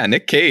movies, but yeah,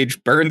 Nick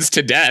Cage burns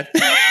to death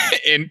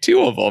in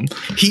 2 of them.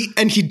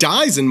 He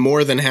dies in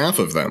more than half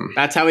of them.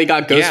 That's how he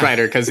got Ghost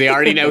Rider, because they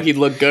already know he'd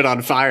look good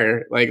on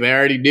fire. Like, they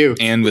already knew.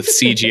 And with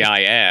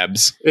CGI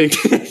abs. Yeah,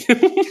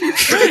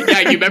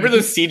 you remember the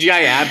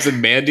CGI abs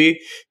in Mandy?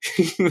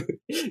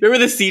 Remember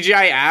the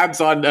CGI abs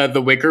on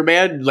the Wicker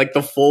Man? Like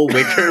the full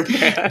Wicker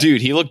Man?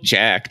 Dude, he looked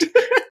jacked.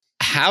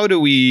 How do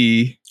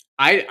we...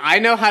 I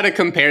know how to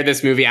compare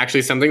this movie,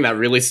 actually, something that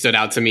really stood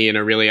out to me in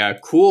a really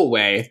cool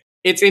way.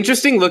 It's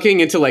interesting looking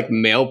into like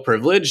male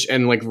privilege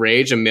and like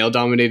rage and male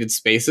dominated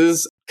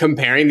spaces,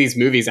 comparing these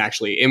movies.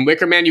 Actually, in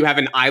Wicker Man, you have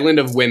an island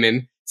of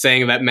women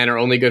saying that men are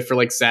only good for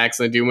like sex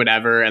and doing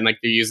whatever, and like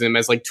they're using them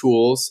as like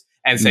tools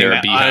and saying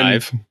they're that a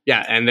beehive.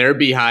 and they're a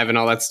beehive and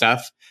all that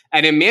stuff.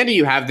 And in Mandy,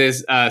 you have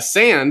this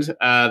Sand,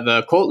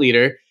 the cult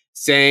leader,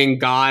 saying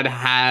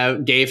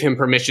God gave him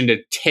permission to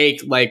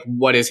take like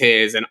what is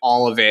his and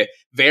all of it,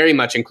 very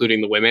much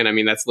including the women. I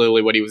mean, that's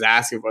literally what he was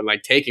asking for,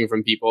 like taking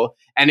from people.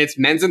 And it's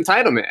men's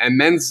entitlement and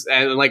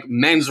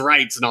men's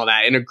rights and all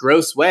that in a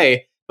gross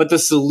way. But the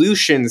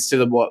solutions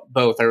to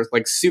both are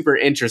like super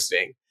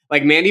interesting.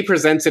 Like Mandy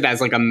presents it as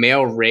like a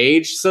male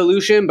rage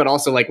solution, but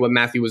also like what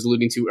Matthew was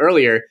alluding to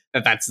earlier,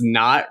 that's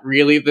not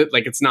really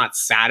it's not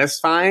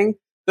satisfying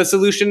the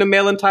solution to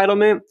male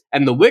entitlement.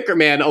 And the Wicker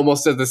Man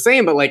almost does the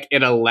same, but like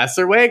in a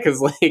lesser way,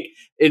 because like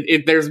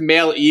there's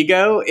male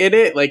ego in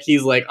it. Like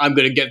he's like, I'm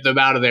gonna get them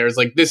out of there. It's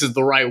like, this is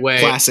the right way.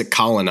 Classic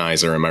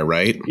colonizer, am I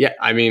right? Yeah,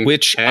 I mean,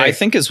 which I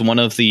think is one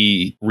of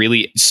the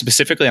really,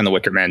 specifically on the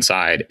Wicker Man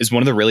side, is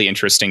one of the really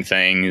interesting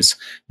things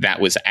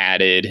that was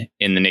added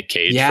in the Nick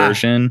Cage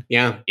version.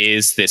 Yeah,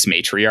 is this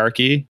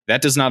matriarchy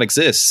that does not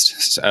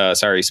exist.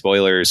 Sorry,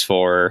 spoilers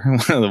for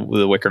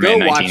the Wicker Man.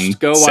 Go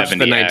watch the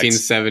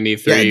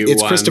 1973. Yeah,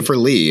 it's Christopher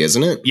Lee,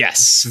 isn't it?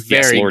 Yes,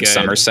 very Lord good.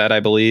 Somerset, I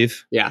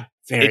believe. Yeah,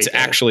 it's good.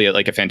 Actually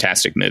like a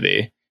fantastic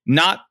movie.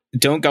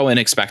 Don't go in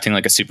expecting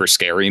like a super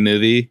scary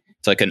movie.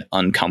 It's like an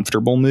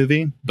uncomfortable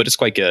movie, but it's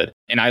quite good.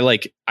 And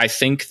I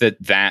think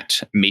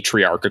that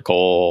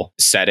matriarchal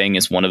setting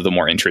is one of the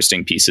more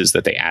interesting pieces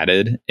that they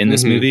added in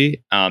this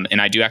movie. And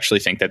I do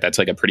actually think that that's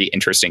like a pretty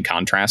interesting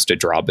contrast to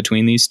draw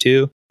between these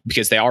two,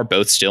 because they are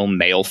both still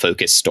male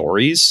focused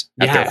stories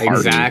at their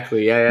heart.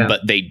 Exactly. Yeah.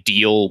 But they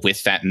deal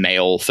with that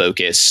male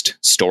focused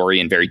story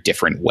in very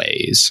different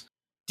ways.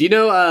 Do you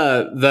know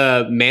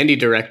the Mandy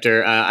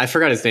director? I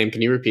forgot his name.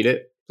 Can you repeat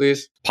it,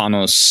 please?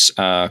 Panos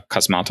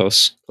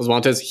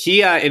Cosmatos.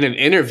 He, in an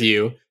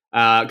interview,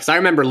 because I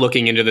remember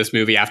looking into this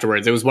movie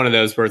afterwards, it was one of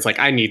those where it's like,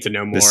 I need to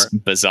know more. This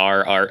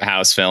bizarre art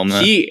house film.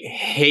 He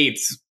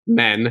hates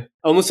men,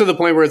 almost to the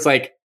point where it's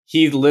like,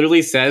 he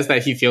literally says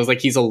that he feels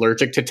like he's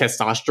allergic to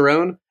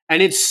testosterone.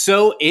 And it's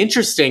so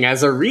interesting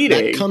as a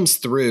reading. That comes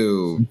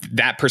through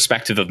that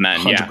perspective of men.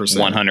 100%.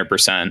 Yeah,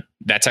 100%.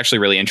 That's actually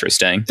really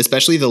interesting.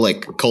 Especially the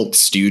like cult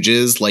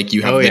stooges. Like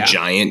you have the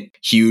giant,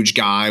 huge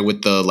guy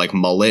with the like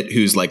mullet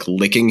who's like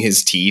licking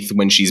his teeth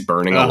when she's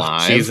burning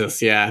alive.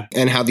 Jesus, yeah.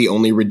 And how the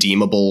only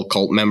redeemable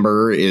cult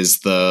member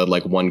is the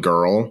like one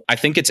girl. I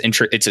think it's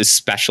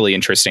especially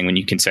interesting when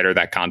you consider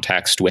that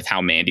context with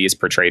how Mandy is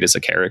portrayed as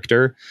a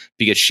character,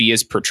 because she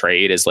is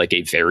portrayed as like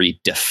a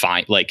very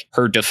defiant, like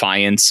her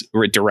defiance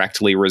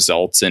directly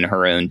results in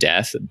her own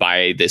death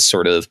by this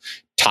sort of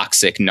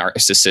toxic,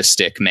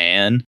 narcissistic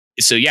man.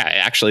 So yeah,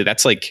 actually,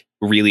 that's like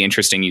really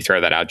interesting. You throw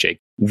that out,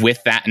 Jake.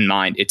 With that in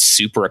mind, it's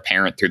super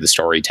apparent through the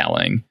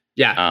storytelling.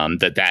 Yeah,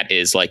 that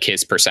is like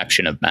his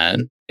perception of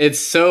men. It's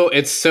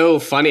so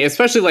funny,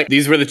 especially like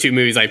these were the two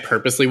movies I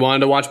purposely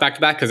wanted to watch back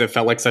to back because it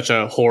felt like such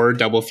a horror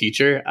double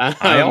feature.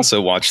 I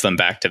also watched them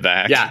back to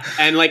back. Yeah,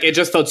 and like it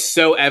just felt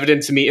so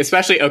evident to me,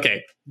 especially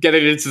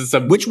getting into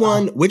some. Which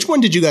one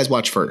did you guys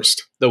watch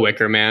first? The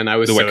Wicker Man. I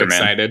was so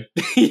excited.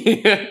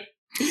 Yeah.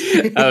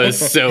 I was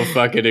so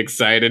fucking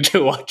excited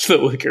to watch The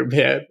Wicker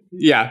Man.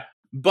 Yeah,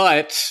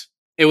 but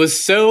it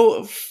was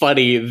so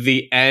funny,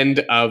 the end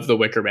of The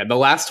Wicker Man. The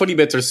last 20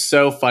 minutes are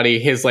so funny.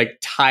 His like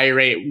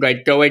tirade,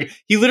 like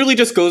he literally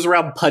just goes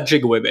around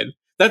punching women.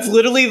 That's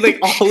literally like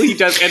all he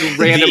does, and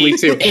randomly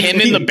too. Him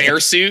in the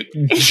bear suit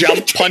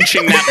jump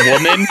punching that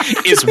woman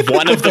is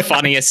one of the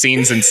funniest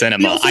scenes in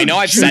cinema. I know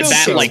I've said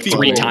that like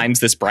 3 times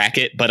this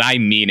bracket, but I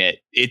mean it.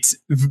 It's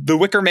The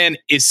Wicker Man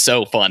is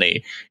so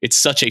funny. It's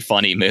such a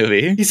funny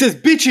movie. He says,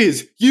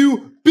 "Bitches,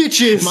 you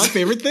bitches." My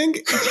favorite thing,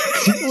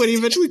 when he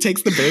eventually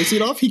takes the bear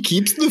suit off, he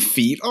keeps the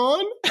feet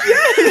on.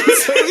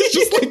 Yes. So he's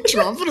just like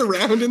tromping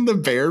around in the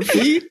bare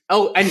feet.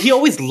 Oh, and he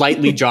always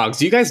lightly jogs.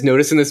 Do you guys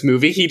notice in this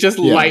movie? He just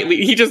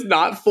he just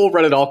not full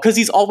run at all, because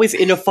he's always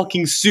in a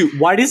fucking suit.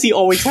 Why does he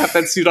always have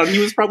that suit on? He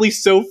was probably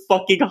so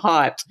fucking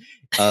hot.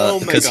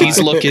 Because he's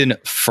looking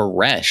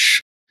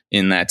fresh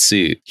in that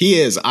suit.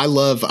 He is. I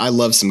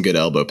love some good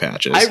elbow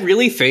patches. I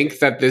really think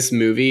that this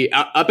movie,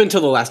 up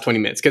until the last 20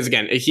 minutes, because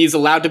again, he's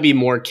allowed to be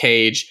more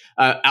Cage.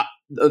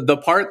 The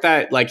part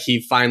that like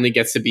he finally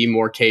gets to be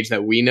more Cage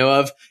that we know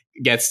of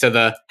gets to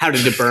the how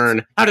did it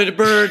burn? How did it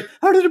burn?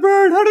 How did it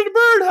burn? How did it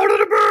burn? How did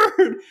it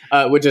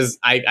burn? Which is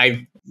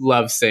I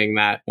love seeing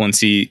that. Once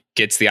he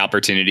gets the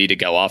opportunity to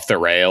go off the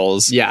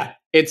rails. Yeah,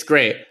 it's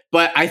great.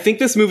 But I think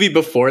this movie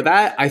before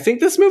that, I think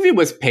this movie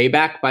was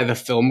payback by the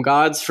film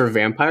gods for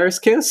Vampire's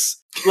Kiss.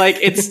 Like,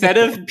 instead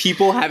of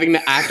people having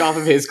to act off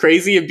of his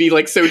crazy and be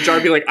like so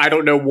jarring, like, I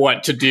don't know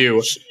what to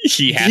do.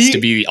 He has to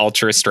be the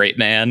ultra straight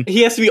man.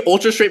 He has to be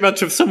ultra straight man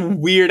to some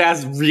weird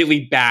ass,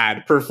 really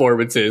bad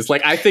performances.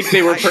 Like, I think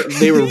they were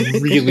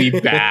really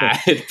bad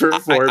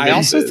performances. I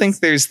also think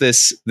there's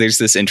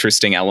this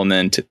interesting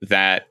element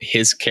that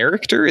his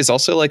character is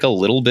also like a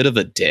little bit of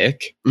a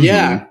dick.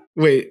 Yeah.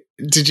 Wait,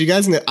 did you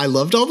guys know? I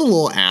loved all the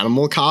little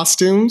animal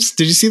costumes.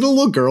 Did you see the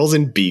little girls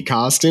in bee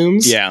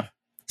costumes? Yeah.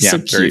 Yeah, So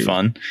very cute.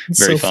 fun. It's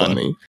Very so fun.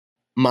 funny.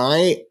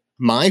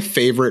 My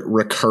favorite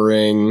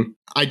recurring,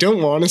 I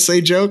don't want to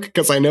say joke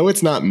because I know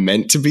it's not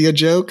meant to be a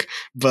joke,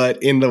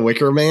 but in The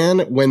Wicker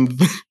Man, when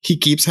he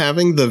keeps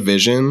having the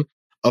vision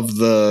of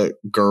the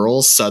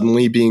girl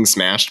suddenly being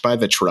smashed by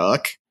the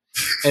truck,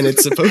 and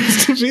it's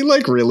supposed to be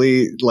like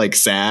really like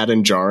sad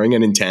and jarring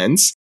and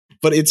intense,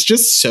 but it's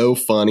just so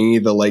funny.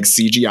 The like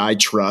CGI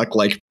truck,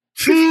 like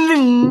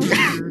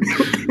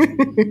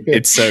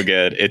It's so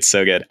good. It's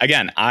so good.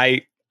 Again,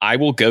 I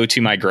will go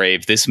to my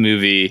grave. This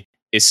movie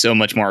is so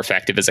much more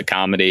effective as a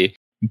comedy.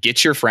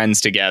 Get your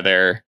friends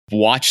together,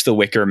 watch The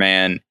Wicker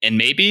Man, and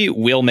maybe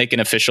we'll make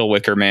an official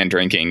Wicker Man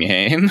drinking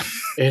game.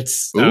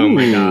 Oh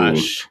my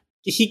gosh.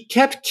 He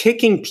kept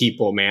kicking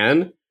people,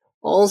 man.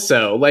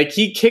 Also, like,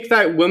 he kicked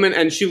that woman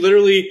and she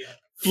literally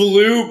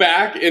flew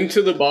back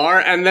into the bar.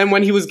 And then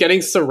when he was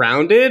getting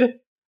surrounded,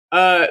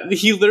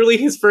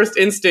 his first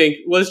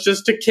instinct was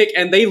just to kick,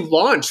 and they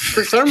launched.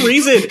 For some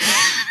reason,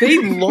 they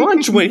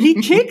launch when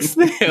he kicks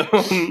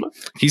them.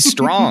 He's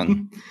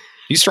strong.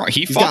 He's strong.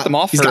 He fought them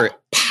off He's for got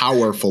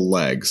powerful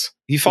legs.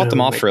 He fought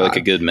them off for like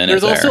a good minute.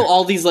 There's also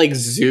all these like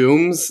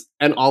zooms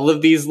and all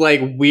of these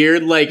like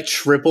weird like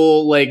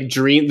triple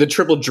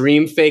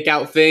dream fake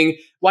out thing.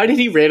 Why did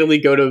he randomly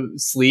go to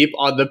sleep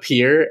on the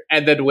pier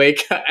and then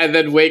wake up?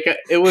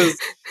 It was,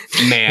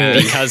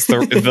 man, because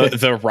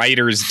the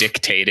writers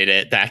dictated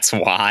it. That's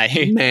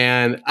why.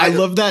 Man, I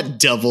love that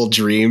double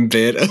dream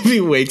bit of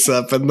he wakes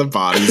up and the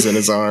body's in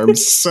his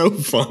arms. So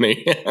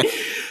funny.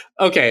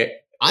 Okay.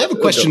 I have a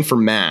question for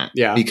Matt.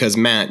 Yeah. Because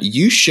Matt,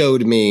 you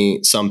showed me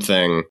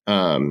something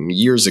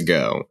years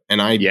ago, and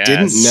I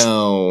didn't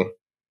know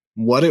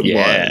what it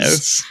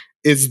was.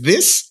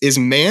 Is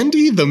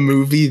Mandy the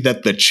movie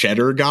that the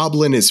Cheddar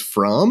Goblin is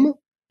from?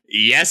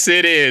 Yes,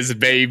 it is,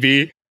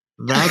 baby.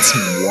 That's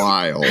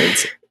wild.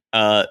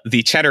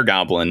 The Cheddar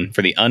Goblin,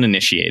 for the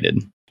uninitiated.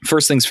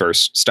 First things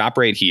first, stop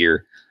right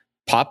here.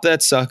 Pop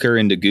that sucker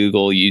into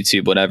Google,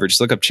 YouTube, whatever. Just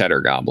look up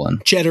Cheddar Goblin.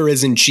 Cheddar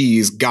as in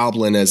cheese,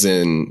 goblin as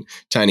in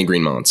tiny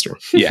green monster.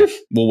 Yeah,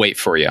 we'll wait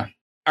for you.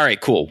 All right,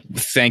 cool.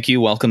 Thank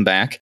you. Welcome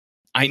back.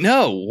 I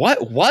know.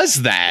 What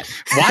was that?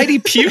 Why'd he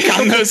puke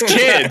on those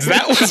kids?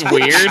 That was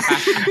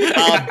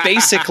weird.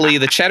 Basically,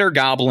 the Cheddar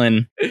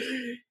Goblin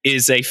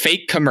is a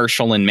fake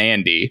commercial in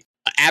Mandy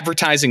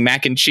advertising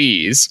mac and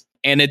cheese.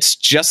 And it's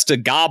just a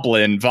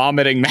goblin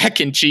vomiting mac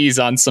and cheese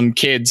on some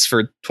kids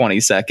for 20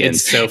 seconds.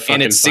 It's so fucking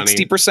and it's funny.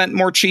 60%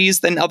 more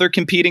cheese than other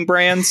competing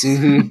brands,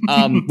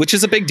 which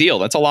is a big deal.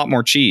 That's a lot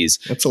more cheese.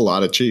 That's a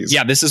lot of cheese.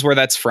 Yeah, this is where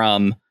that's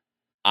from.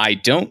 I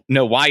don't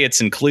know why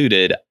it's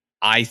included.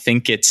 I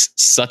think it's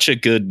such a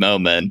good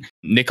moment.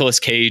 Nicolas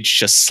Cage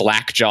just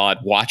slack-jawed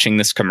watching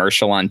this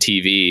commercial on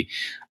TV.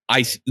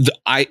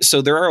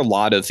 So there are a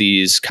lot of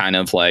these kind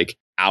of like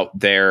out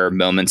there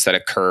moments that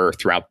occur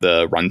throughout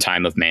the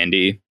runtime of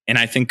Mandy. And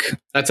I think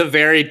that's a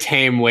very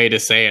tame way to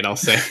say it, I'll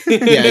say.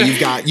 Yeah,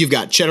 you've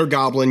got Cheddar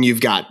Goblin,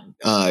 you've got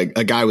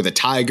a guy with a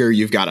tiger,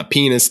 you've got a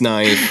penis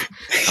knife.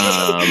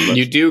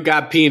 You do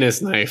got penis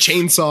knife.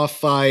 Chainsaw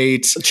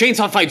fight.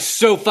 Chainsaw fight's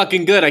so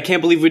fucking good. I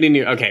can't believe we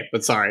didn't. Okay,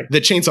 but sorry.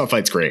 The chainsaw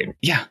fight's great.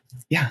 Yeah.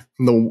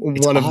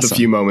 One of the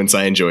few moments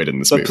I enjoyed in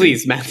this movie. But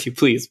please, Matthew,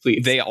 please.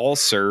 They all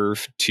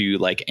serve to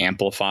like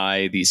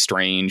amplify these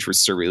strange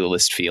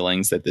surrealist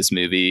feelings that this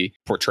movie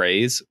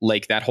portrays.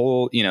 Like that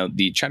whole,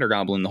 the Cheddar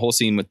Goblin, the whole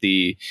scene with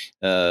the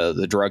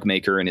drug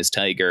maker and his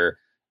tiger.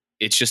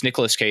 It's just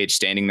Nicolas Cage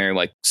standing there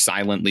like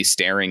silently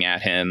staring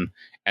at him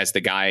as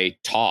the guy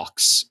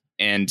talks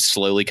and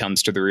slowly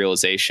comes to the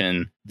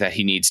realization that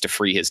he needs to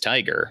free his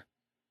tiger.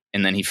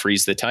 And then he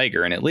frees the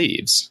tiger and it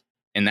leaves.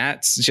 And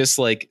that's just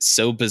like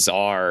so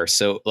bizarre,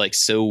 so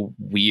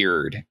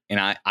weird. And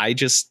I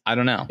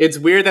don't know. It's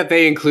weird that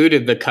they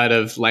included the cut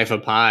of Life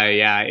of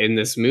Pi, in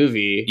this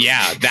movie.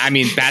 Yeah,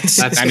 that's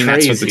that's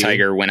what the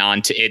tiger went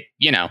on to. It,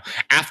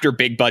 after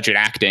big budget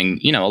acting,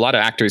 a lot of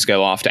actors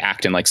go off to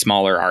act in like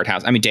smaller art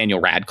house. I mean,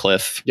 Daniel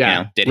Radcliffe,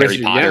 did Harry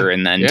Potter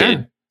and then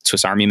did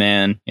Swiss Army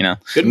Man,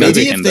 Good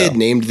maybe if they had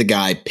named the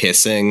guy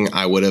Pissing,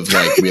 I would have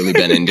like really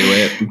been into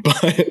it.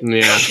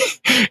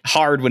 But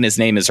hard when his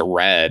name is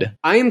Red.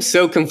 I am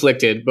so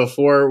conflicted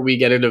before we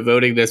get into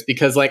voting this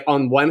because, like,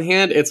 on one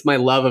hand, it's my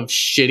love of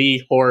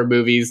shitty horror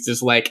movies.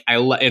 Just like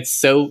it's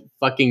so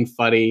fucking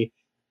funny,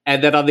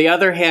 and then on the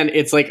other hand,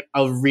 it's like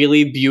a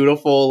really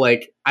beautiful,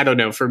 like, I don't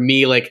know, for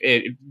me, like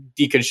it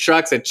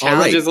deconstructs, it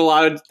challenges a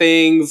lot of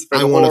things. For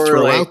I want to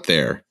throw like, out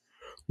there.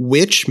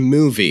 Which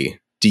movie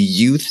do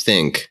you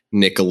think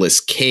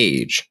Nicolas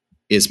Cage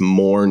is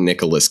more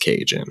Nicolas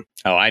Cage in?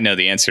 Oh, I know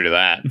the answer to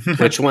that.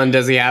 Which one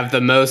does he have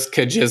the most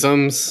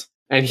cagisms?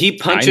 And he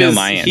punches.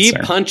 He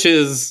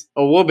punches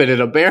a woman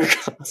in a bear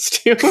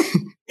costume.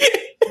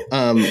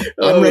 I'm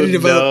ready to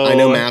vote. I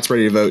know Matt's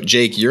ready to vote.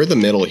 Jake, you're the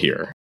middle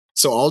here.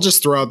 So I'll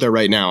just throw out there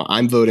right now,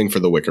 I'm voting for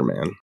The Wicker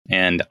Man.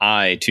 And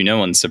I, to no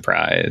one's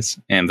surprise,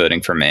 am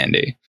voting for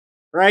Mandy.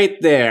 Right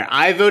there.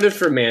 I voted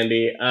for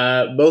Mandy,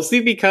 mostly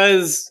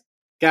because,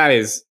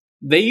 guys,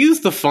 they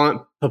used the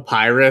font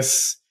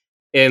Papyrus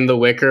in The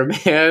Wicker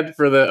Man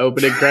for the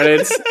opening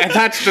credits, and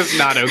that's just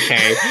not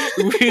okay.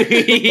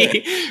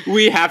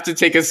 We have to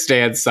take a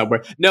stand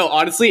somewhere. No,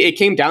 honestly, it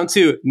came down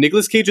to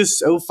Nicolas Cage is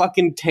so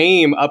fucking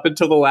tame up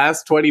until the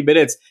last 20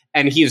 minutes,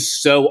 and he is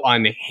so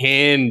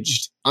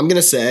unhinged. I'm going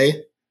to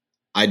say,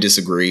 I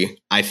disagree.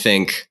 I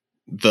think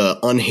the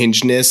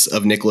unhingedness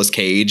of Nicolas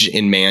Cage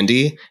in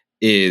Mandy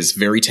is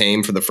very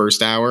tame for the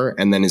first hour,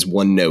 and then is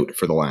one note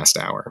for the last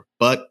hour.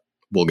 But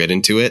we'll get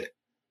into it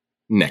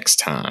next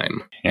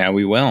time. Yeah,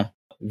 we will.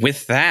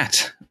 With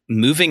that,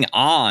 moving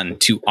on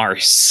to our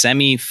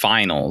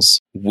semifinals,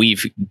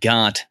 we've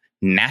got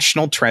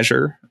National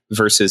Treasure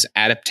versus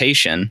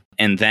Adaptation.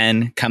 And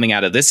then coming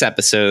out of this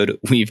episode,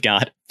 we've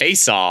got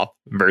Face Off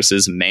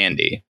versus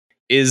Mandy.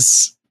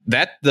 Is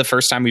that the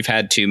first time we've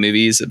had two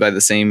movies by the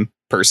same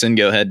person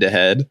go head to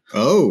head?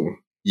 Oh,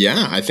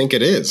 yeah, I think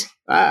it is.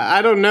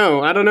 I don't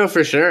know. I don't know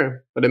for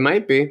sure, but it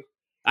might be.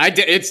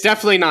 It's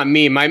definitely not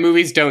me. My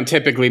movies don't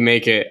typically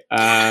make it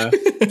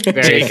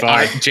very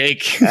far.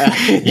 Jake,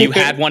 you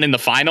had one in the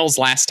finals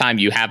last time.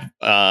 You have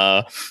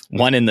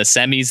one in the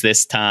semis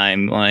this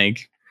time.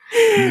 Like,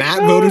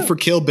 Matt voted for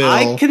Kill Bill.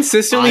 I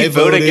consistently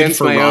vote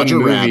against my own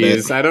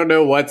movies. I don't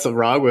know what's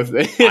wrong with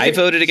it. I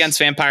voted against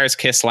Vampire's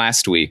Kiss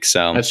last week,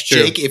 so that's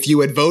true. Jake, if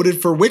you had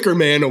voted for Wicker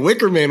Man, a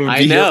Wicker Man would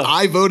be here.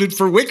 I voted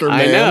for Wicker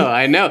Man.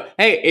 I know.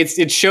 Hey,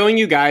 it's showing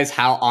you guys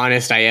how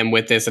honest I am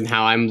with this and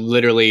how I'm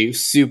literally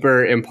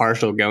super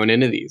impartial going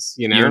into these.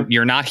 You know,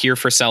 you're not here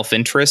for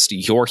self-interest.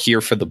 You're here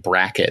for the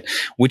bracket,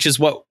 which is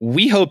what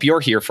we hope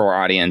you're here for,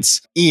 our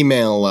audience.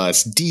 Email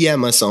us,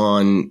 DM us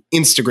on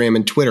Instagram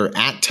and Twitter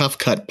at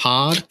ToughCutPod.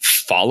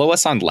 Follow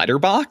us on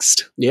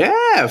Letterboxd.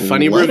 Yeah,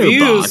 funny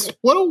reviews.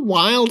 What a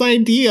wild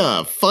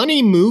idea.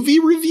 Funny movie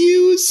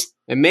reviews.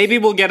 And maybe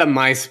we'll get a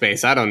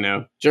MySpace. I don't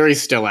know. Jury's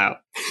still out.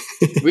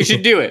 We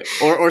should do it.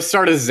 Or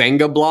start a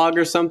Zynga blog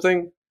or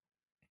something.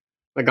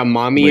 Like a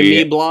Mommy and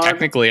Me blog.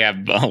 Technically have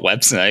a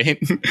website.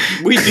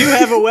 We do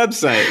have a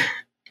website.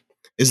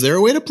 Is there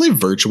a way to play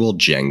virtual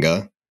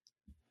Jenga?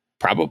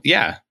 Probably,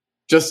 yeah.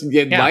 Just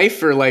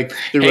life or like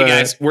through hey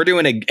guys, we're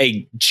doing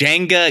a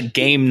Jenga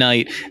game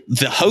night.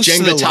 The hosts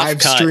Jenga of the Tough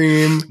Cut,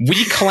 stream.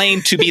 We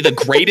claim to be the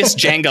greatest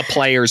Jenga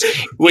players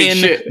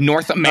in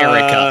North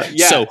America.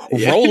 So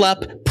roll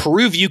up,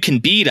 prove you can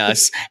beat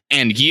us,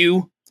 and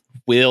you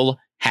will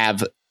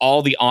have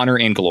all the honor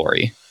and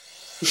glory.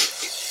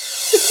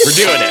 We're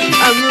doing it.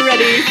 I'm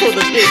ready for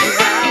the big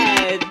ride.